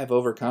that you have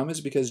overcome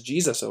is because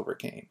Jesus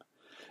overcame.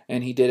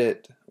 And he did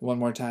it one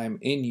more time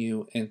in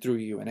you and through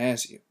you and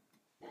as you.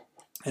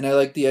 And I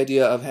like the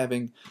idea of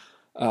having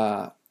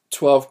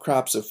 12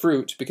 crops of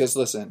fruit because,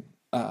 listen,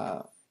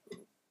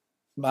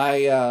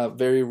 my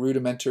very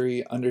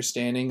rudimentary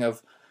understanding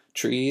of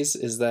trees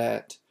is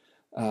that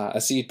a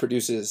seed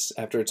produces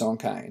after its own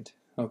kind.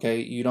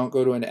 Okay, you don't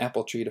go to an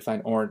apple tree to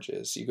find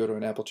oranges. You go to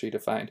an apple tree to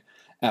find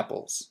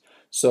apples.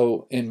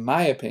 So, in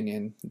my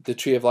opinion, the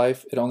tree of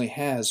life, it only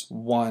has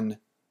one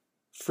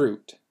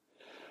fruit.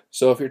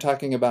 So if you're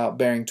talking about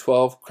bearing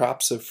 12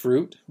 crops of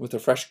fruit with a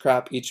fresh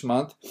crop each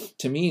month,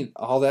 to me,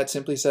 all that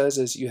simply says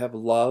is you have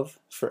love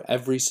for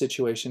every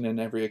situation and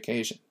every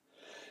occasion.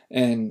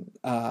 And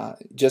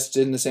just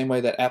in the same way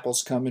that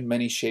apples come in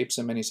many shapes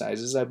and many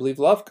sizes, I believe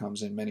love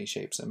comes in many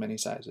shapes and many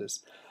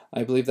sizes.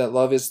 I believe that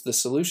love is the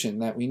solution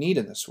that we need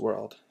in this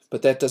world.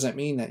 But that doesn't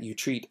mean that you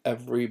treat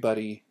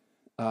everybody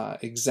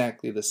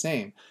exactly the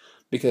same,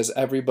 because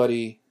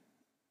everybody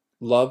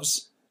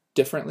loves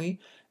differently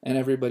and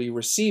everybody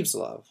receives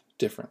love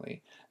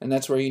differently. And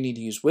that's where you need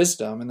to use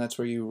wisdom, and that's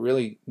where you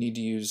really need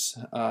to use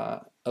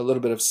a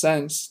little bit of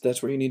sense.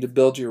 That's where you need to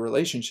build your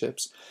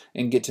relationships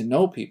and get to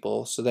know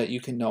people so that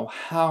you can know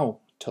how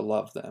to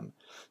love them,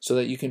 so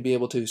that you can be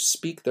able to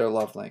speak their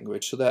love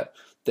language, so that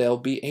they'll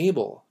be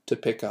able to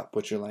pick up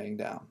what you're laying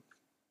down.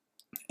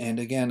 And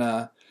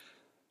again,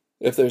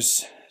 if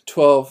there's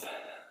 12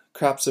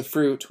 crops of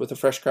fruit with a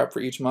fresh crop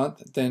for each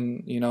month,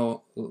 then,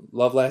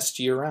 love lasts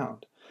year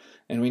round.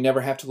 And we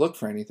never have to look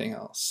for anything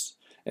else.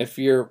 If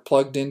you're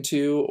plugged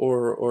into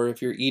or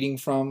if you're eating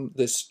from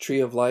this tree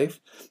of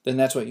life, then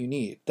that's what you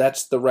need.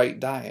 That's the right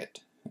diet.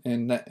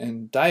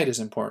 And diet is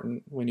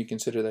important when you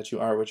consider that you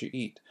are what you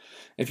eat.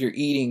 If you're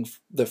eating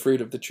the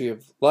fruit of the tree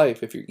of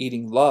life, if you're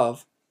eating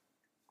love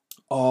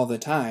all the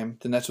time,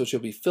 then that's what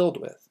you'll be filled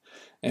with.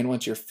 And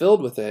once you're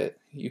filled with it,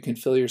 you can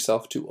fill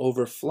yourself to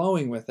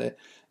overflowing with it,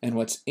 and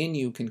what's in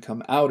you can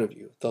come out of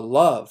you. The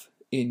love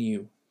in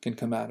you can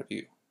come out of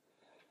you.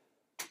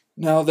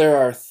 Now, there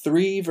are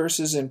 3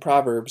 verses in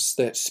Proverbs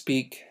that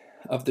speak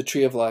of the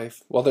tree of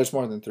life. Well, there's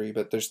more than 3,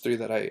 but there's 3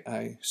 that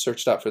I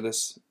searched out for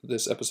this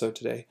episode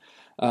today.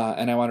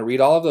 And I want to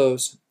read all of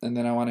those, and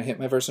then I want to hit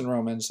my verse in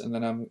Romans, and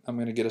then I'm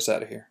going to get us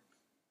out of here.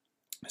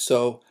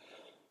 So,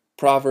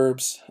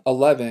 Proverbs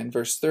 11,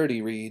 verse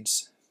 30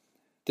 reads,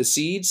 "The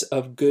seeds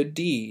of good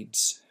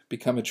deeds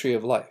become a tree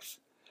of life.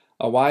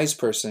 A wise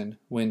person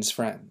wins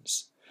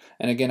friends."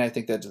 And again, I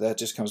think that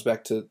just comes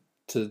back to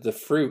the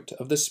fruit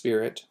of the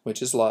Spirit,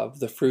 which is love,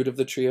 the fruit of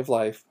the tree of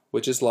life,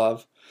 which is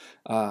love.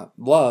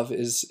 Love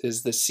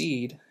is the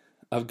seed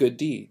of good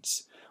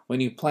deeds. When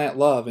you plant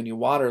love and you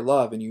water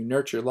love and you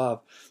nurture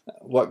love,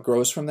 what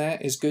grows from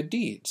that is good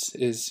deeds,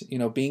 is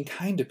being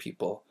kind to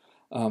people,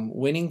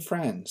 winning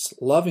friends,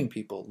 loving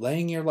people,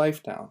 laying your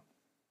life down,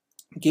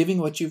 giving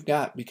what you've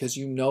got because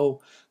you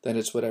know that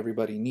it's what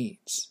everybody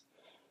needs.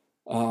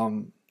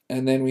 And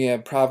then we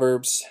have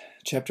Proverbs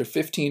chapter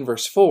 15,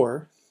 verse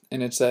 4,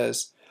 and it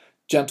says,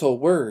 "Gentle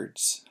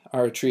words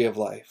are a tree of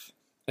life.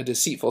 A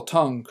deceitful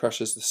tongue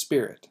crushes the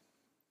spirit."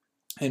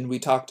 And we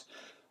talked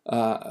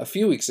a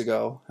few weeks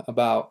ago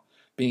about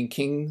being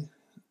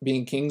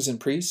kings and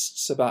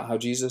priests, about how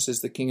Jesus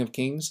is the King of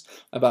Kings,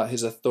 about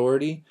his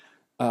authority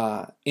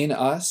in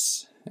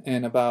us,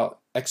 and about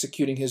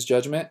executing his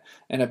judgment.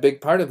 And a big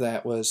part of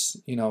that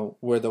was,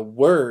 where the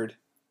word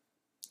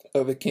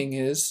of a king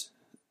is,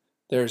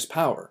 there's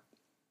power.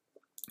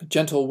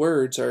 Gentle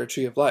words are a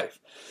tree of life.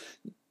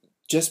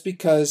 Just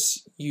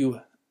because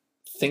you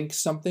think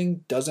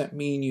something doesn't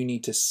mean you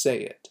need to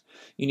say it.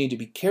 You need to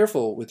be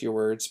careful with your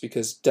words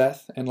because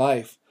death and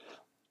life,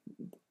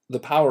 the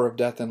power of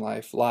death and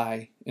life,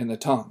 lie in the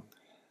tongue.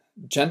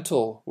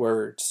 Gentle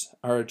words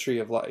are a tree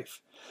of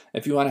life.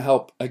 If you want to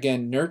help,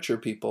 again, nurture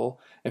people,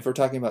 if we're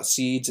talking about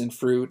seeds and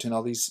fruit and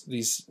all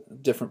these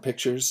different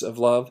pictures of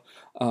love,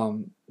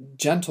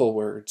 gentle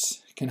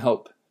words can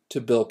help to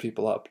build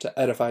people up, to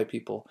edify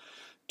people,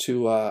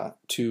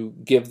 to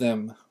give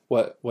them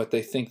what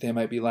they think they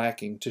might be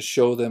lacking, to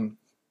show them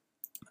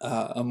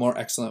a more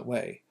excellent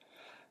way.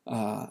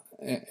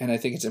 And I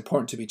think it's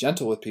important to be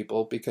gentle with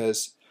people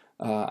because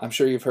I'm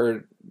sure you've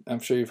heard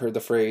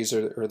the phrase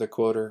or the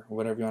quote or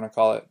whatever you want to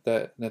call it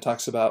that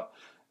talks about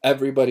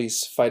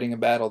everybody's fighting a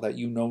battle that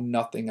you know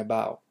nothing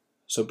about.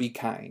 So be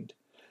kind.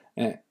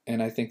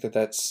 And I think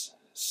that's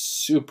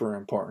super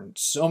important.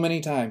 So many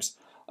times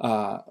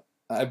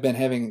I've been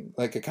having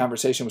like a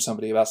conversation with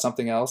somebody about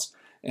something else,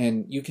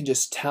 and you can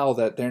just tell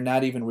that they're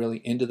not even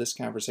really into this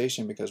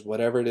conversation because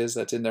whatever it is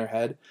that's in their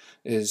head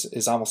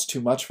is almost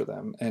too much for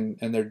them, and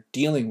they're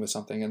dealing with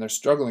something and they're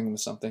struggling with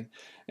something.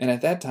 And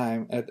at that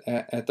time,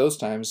 at those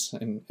times,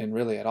 and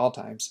really at all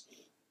times,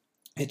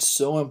 it's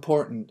so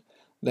important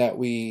that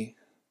we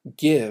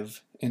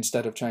give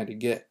instead of trying to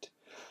get.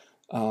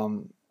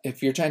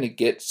 If you're trying to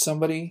get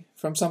somebody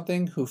from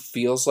something who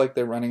feels like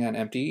they're running on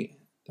empty,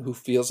 who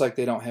feels like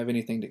they don't have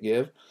anything to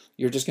give,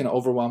 you're just going to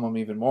overwhelm them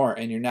even more,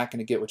 and you're not going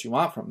to get what you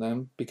want from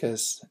them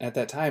because at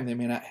that time they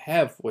may not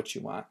have what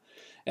you want.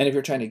 And if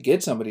you're trying to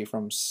get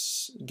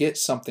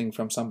something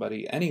from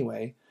somebody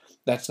anyway,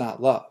 that's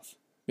not love,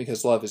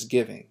 because love is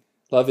giving.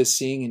 Love is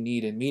seeing a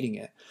need and meeting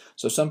it.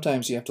 So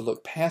sometimes you have to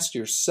look past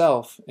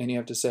yourself and you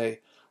have to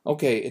say,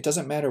 okay, it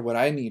doesn't matter what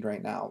I need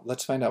right now.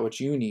 Let's find out what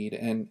you need,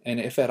 and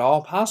if at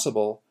all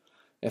possible,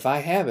 if I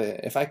have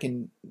it, if I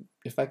can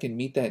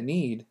meet that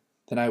need,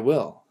 then I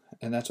will.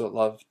 And that's what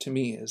love to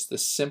me is. The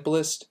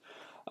simplest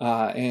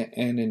and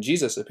in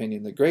Jesus'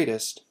 opinion, the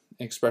greatest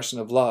expression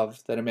of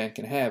love that a man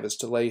can have is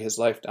to lay his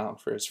life down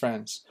for his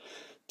friends.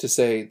 To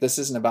say, this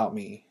isn't about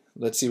me.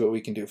 Let's see what we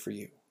can do for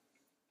you.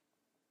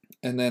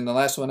 And then the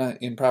last one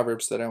in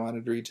Proverbs that I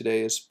wanted to read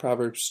today is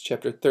Proverbs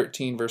chapter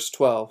 13, verse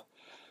 12,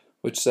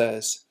 which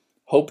says,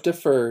 "Hope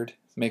deferred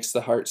makes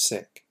the heart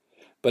sick,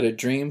 but a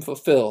dream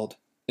fulfilled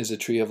is a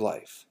tree of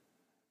life."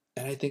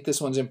 And I think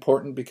this one's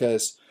important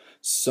because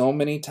so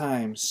many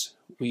times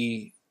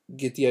we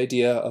get the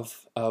idea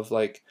of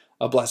like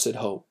a blessed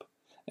hope,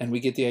 and we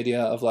get the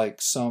idea of like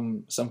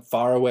some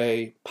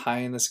faraway pie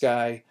in the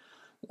sky,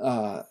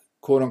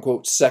 quote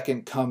unquote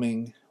second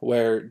coming,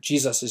 where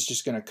Jesus is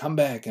just going to come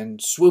back and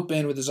swoop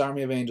in with his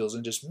army of angels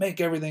and just make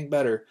everything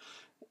better.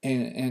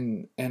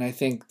 And I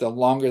think the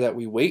longer that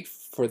we wait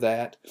for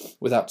that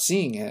without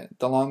seeing it,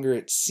 the longer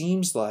it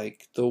seems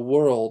like the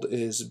world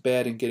is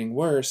bad and getting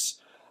worse,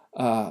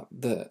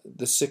 the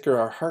sicker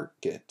our heart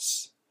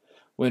gets,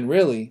 when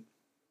really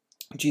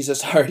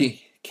Jesus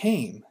already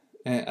came.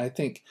 And I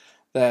think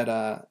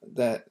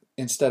that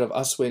instead of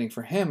us waiting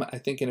for him, I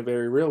think in a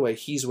very real way,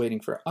 he's waiting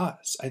for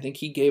us. I think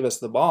he gave us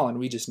the ball and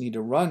we just need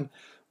to run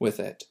with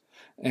it.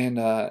 And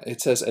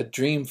it says a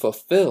dream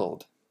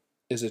fulfilled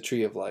is a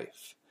tree of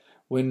life.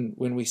 When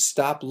we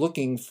stop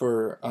looking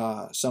for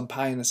some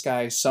pie in the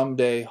sky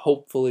someday,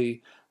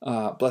 hopefully,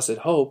 blessed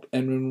hope,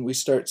 and when we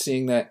start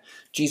seeing that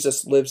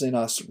Jesus lives in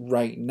us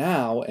right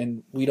now,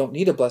 and we don't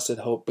need a blessed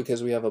hope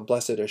because we have a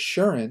blessed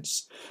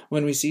assurance,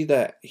 when we see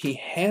that he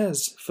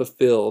has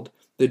fulfilled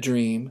the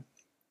dream,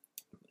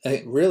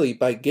 really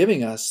by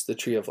giving us the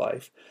tree of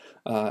life,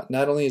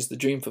 not only is the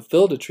dream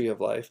fulfilled a tree of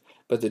life,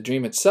 but the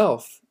dream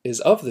itself is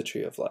of the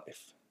tree of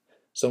life.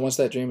 So once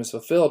that dream is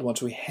fulfilled,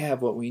 once we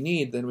have what we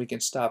need, then we can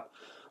stop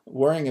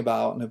worrying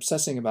about and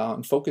obsessing about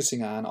and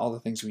focusing on all the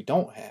things we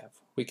don't have.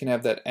 We can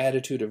have that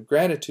attitude of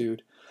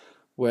gratitude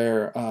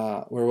where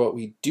what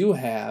we do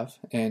have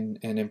and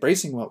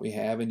embracing what we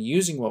have and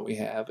using what we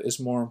have is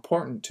more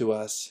important to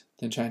us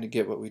than trying to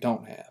get what we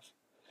don't have.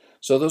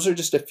 So those are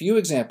just a few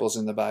examples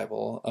in the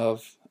Bible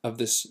of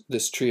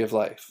this tree of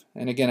life.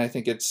 And again, I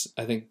think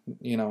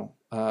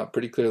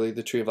pretty clearly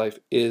the tree of life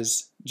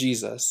is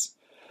Jesus.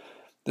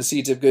 The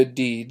seeds of good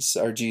deeds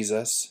are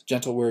Jesus.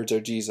 Gentle words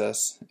are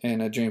Jesus,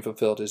 and a dream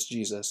fulfilled is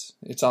Jesus.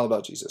 It's all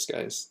about Jesus,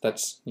 guys.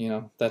 That's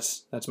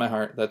my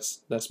heart.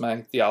 That's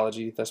my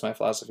theology. That's my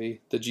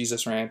philosophy. The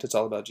Jesus rant. It's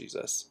all about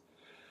Jesus.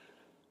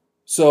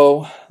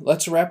 So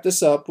let's wrap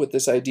this up with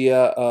this idea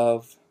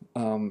of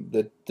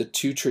the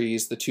two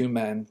trees, the two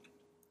men,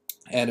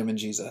 Adam and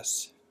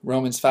Jesus.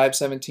 Romans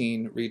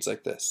 5:17 reads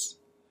like this: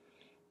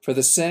 For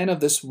the sin of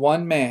this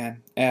one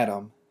man,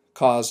 Adam,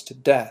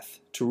 caused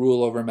death to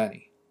rule over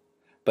many.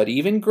 But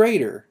even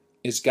greater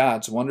is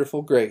God's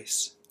wonderful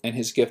grace and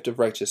his gift of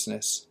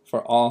righteousness,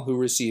 for all who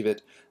receive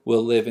it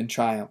will live in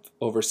triumph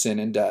over sin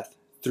and death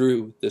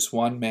through this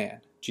one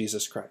man,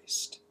 Jesus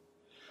Christ.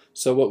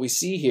 So what we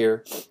see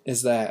here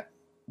is that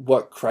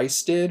what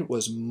Christ did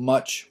was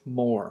much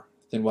more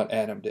than what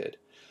Adam did.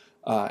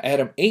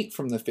 Adam ate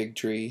from the fig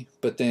tree,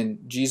 but then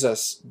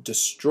Jesus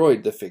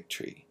destroyed the fig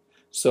tree.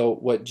 So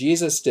what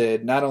Jesus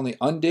did not only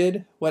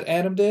undid what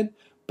Adam did,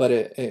 but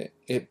it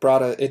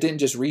didn't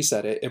just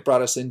reset it, it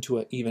brought us into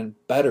an even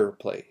better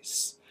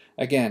place.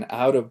 Again,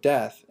 out of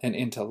death and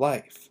into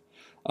life.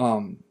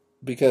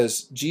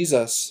 Because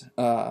Jesus,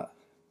 again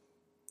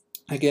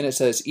it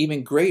says,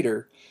 even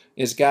greater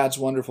is God's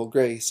wonderful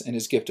grace and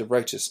his gift of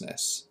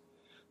righteousness.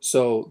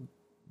 So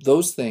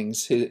those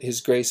things,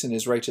 his grace and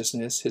his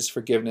righteousness, his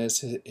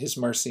forgiveness, his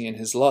mercy and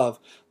his love,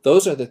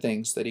 those are the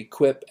things that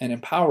equip and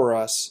empower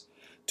us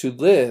to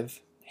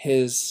live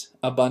his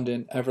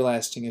abundant,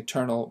 everlasting,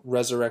 eternal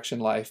resurrection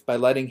life by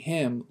letting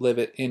him live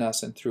it in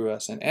us and through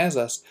us and as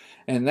us.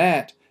 And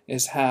that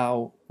is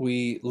how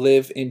we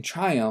live in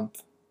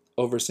triumph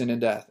over sin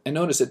and death. And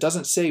notice it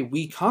doesn't say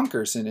we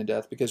conquer sin and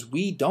death, because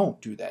we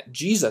don't do that.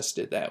 Jesus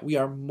did that. We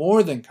are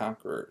more than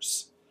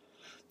conquerors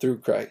through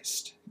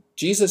Christ.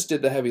 Jesus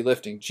did the heavy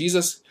lifting.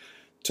 Jesus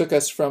took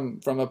us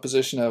from a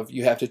position of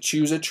you have to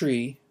choose a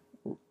tree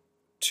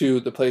to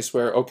the place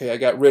where, okay, I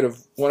got rid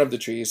of one of the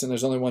trees and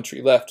there's only one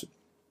tree left.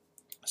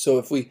 So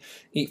if we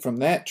eat from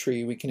that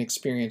tree, we can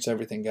experience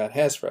everything God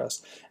has for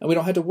us. And we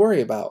don't have to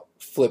worry about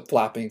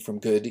flip-flopping from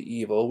good to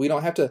evil. We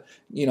don't have to,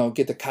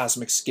 get the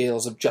cosmic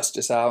scales of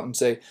justice out and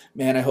say,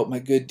 man, I hope my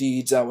good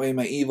deeds outweigh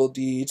my evil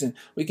deeds. And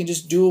we can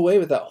just do away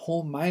with that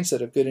whole mindset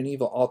of good and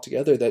evil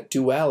altogether, that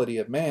duality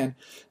of man.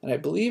 And I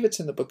believe it's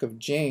in the book of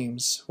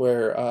James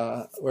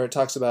where it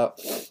talks about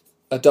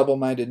a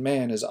double-minded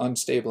man is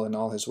unstable in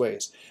all his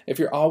ways. If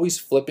you're always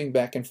flipping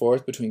back and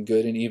forth between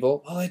good and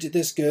evil, I did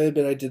this good,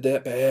 but I did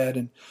that bad,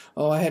 and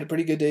I had a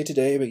pretty good day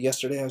today, but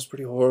yesterday I was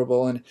pretty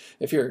horrible. And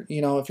if you're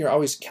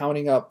always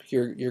counting up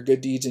your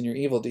good deeds and your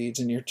evil deeds,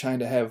 and you're trying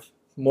to have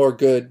more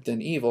good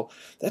than evil,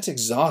 that's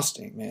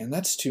exhausting, man.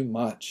 That's too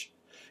much.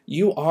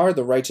 You are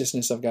the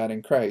righteousness of God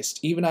in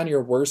Christ, even on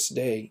your worst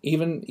day,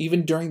 even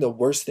during the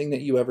worst thing that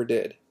you ever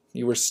did.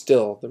 You are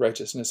still the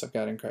righteousness of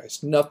God in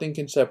Christ. Nothing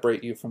can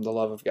separate you from the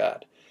love of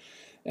God.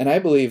 And I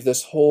believe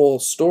this whole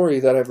story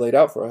that I've laid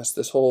out for us,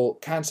 this whole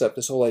concept,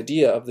 this whole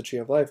idea of the tree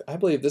of life, I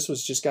believe this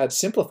was just God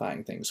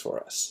simplifying things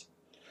for us.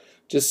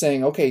 Just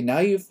saying, okay, now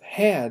you've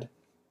had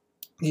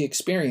the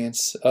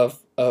experience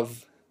of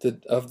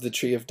the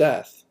tree of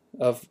death,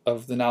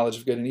 of the knowledge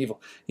of good and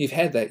evil. You've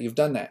had that, you've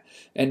done that.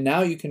 And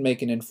now you can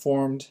make an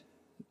informed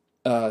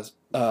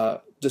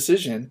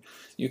decision.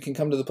 You can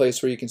come to the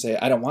place where you can say,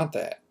 I don't want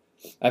that.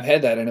 I've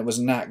had that and it was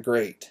not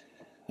great.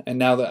 And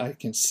now that I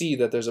can see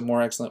that there's a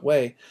more excellent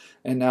way,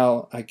 and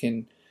now I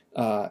can,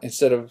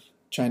 instead of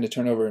trying to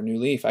turn over a new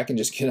leaf, I can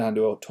just get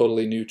onto a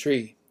totally new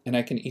tree. And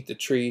I can eat the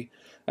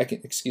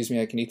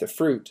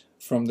fruit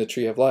from the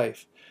tree of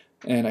life.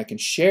 And I can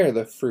share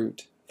the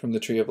fruit from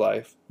the tree of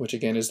life, which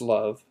again is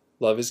love.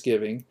 Love is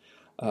giving.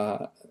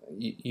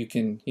 You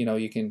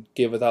can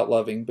give without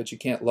loving, but you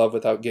can't love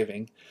without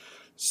giving.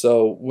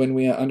 So when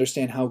we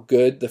understand how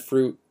good the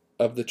fruit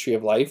of the tree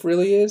of life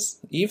really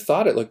is, Eve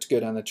thought it looked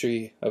good on the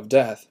tree of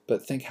death,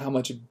 but think how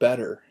much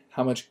better,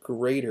 how much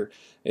greater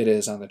it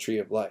is on the tree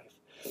of life.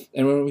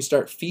 And when we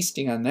start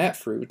feasting on that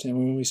fruit, and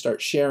when we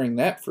start sharing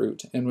that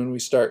fruit, and when we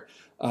start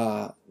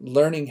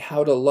learning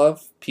how to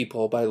love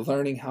people by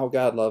learning how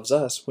God loves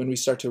us, when we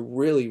start to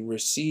really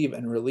receive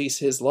and release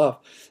His love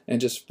and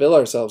just fill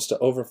ourselves to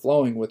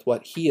overflowing with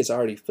what He has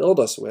already filled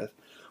us with,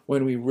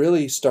 when we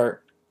really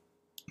start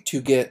to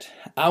get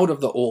out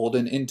of the old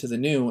and into the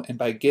new, and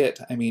by get,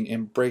 I mean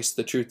embrace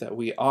the truth that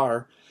we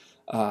are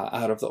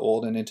out of the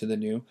old and into the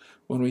new,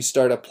 when we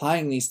start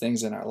applying these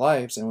things in our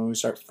lives and when we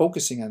start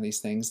focusing on these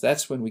things,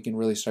 that's when we can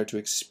really start to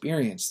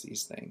experience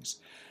these things.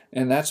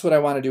 And that's what I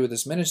want to do with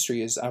this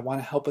ministry, is I want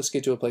to help us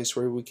get to a place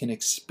where we can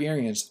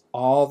experience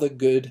all the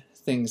good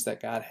things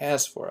that God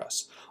has for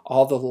us,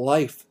 all the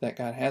life that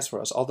God has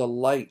for us, all the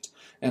light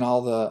and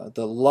all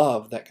the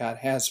love that God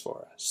has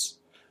for us.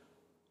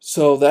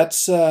 So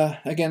that's,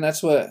 again,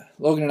 that's what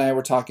Logan and I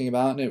were talking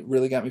about, and it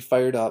really got me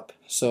fired up.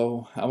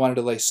 So I wanted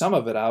to lay some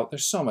of it out.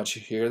 There's so much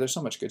here. There's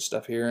so much good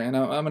stuff here, and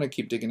I'm going to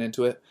keep digging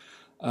into it.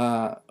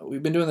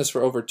 We've been doing this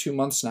for over 2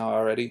 months now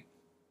already,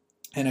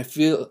 and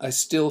I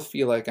still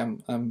feel like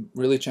I'm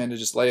really trying to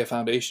just lay a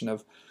foundation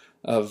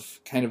of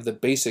kind of the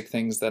basic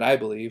things that I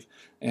believe.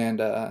 And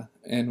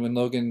when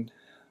Logan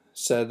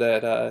said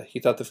that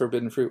he thought the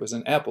forbidden fruit was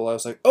an apple, I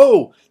was like,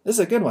 oh, this is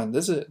a good one.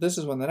 This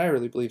is one that I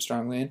really believe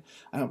strongly in.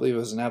 I don't believe it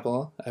was an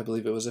apple. I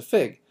believe it was a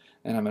fig,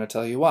 and I'm going to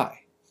tell you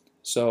why.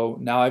 So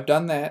now I've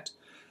done that,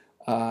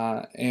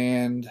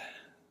 and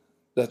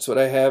that's what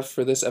I have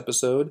for this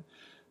episode.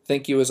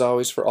 Thank you as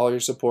always for all your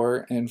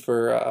support and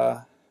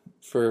for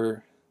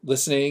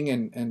listening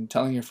and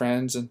telling your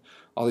friends and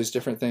all these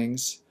different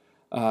things.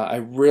 I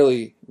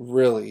really,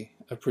 really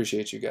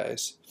appreciate you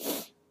guys.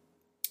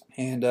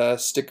 And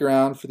stick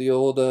around for the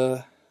old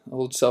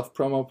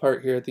self-promo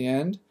part here at the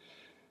end.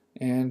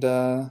 And,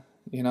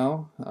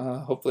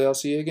 hopefully I'll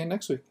see you again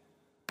next week.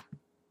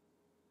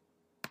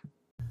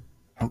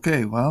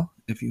 Okay, well,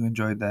 if you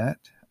enjoyed that,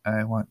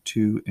 I want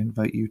to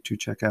invite you to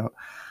check out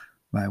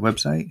my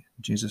website,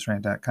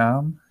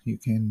 JesusRant.com. You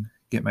can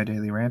get my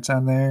daily rants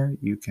on there.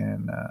 You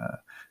can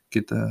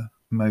get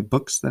my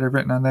books that I've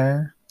written on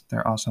there.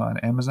 They're also on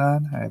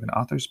Amazon. I have an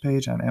author's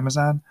page on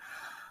Amazon.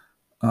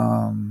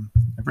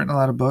 I've written a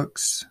lot of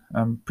books.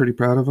 I'm pretty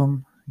proud of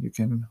them. You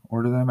can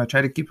order them. I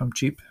try to keep them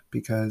cheap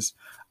because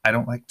I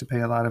don't like to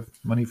pay a lot of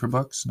money for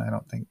books, and I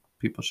don't think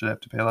people should have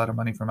to pay a lot of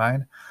money for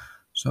mine.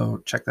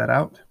 So check that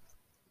out.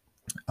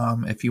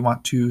 If you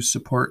want to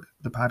support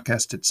the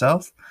podcast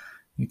itself,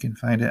 you can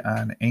find it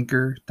on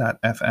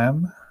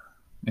anchor.fm.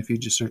 If you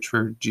just search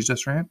for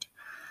Jesus Rant,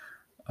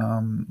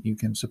 you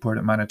can support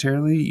it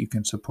monetarily. You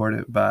can support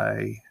it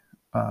by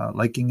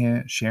liking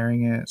it,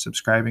 sharing it,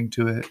 subscribing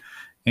to it.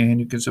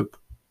 And you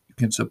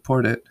can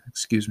support it,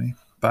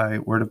 by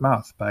word of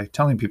mouth, by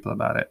telling people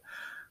about it,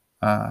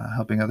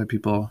 helping other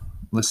people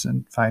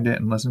find it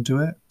and listen to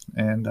it.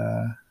 And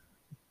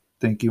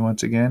thank you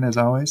once again, as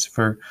always,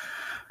 for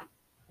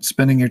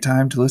spending your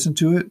time to listen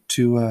to it,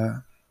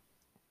 to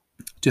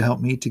help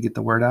me to get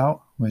the word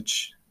out,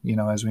 which,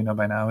 as we know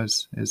by now,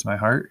 is my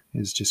heart,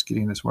 is just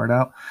getting this word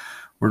out.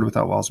 Word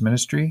Without Walls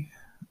Ministry.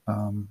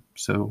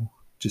 So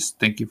just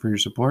thank you for your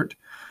support.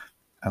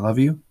 I love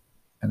you.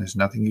 And there's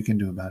nothing you can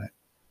do about it.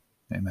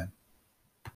 Amen.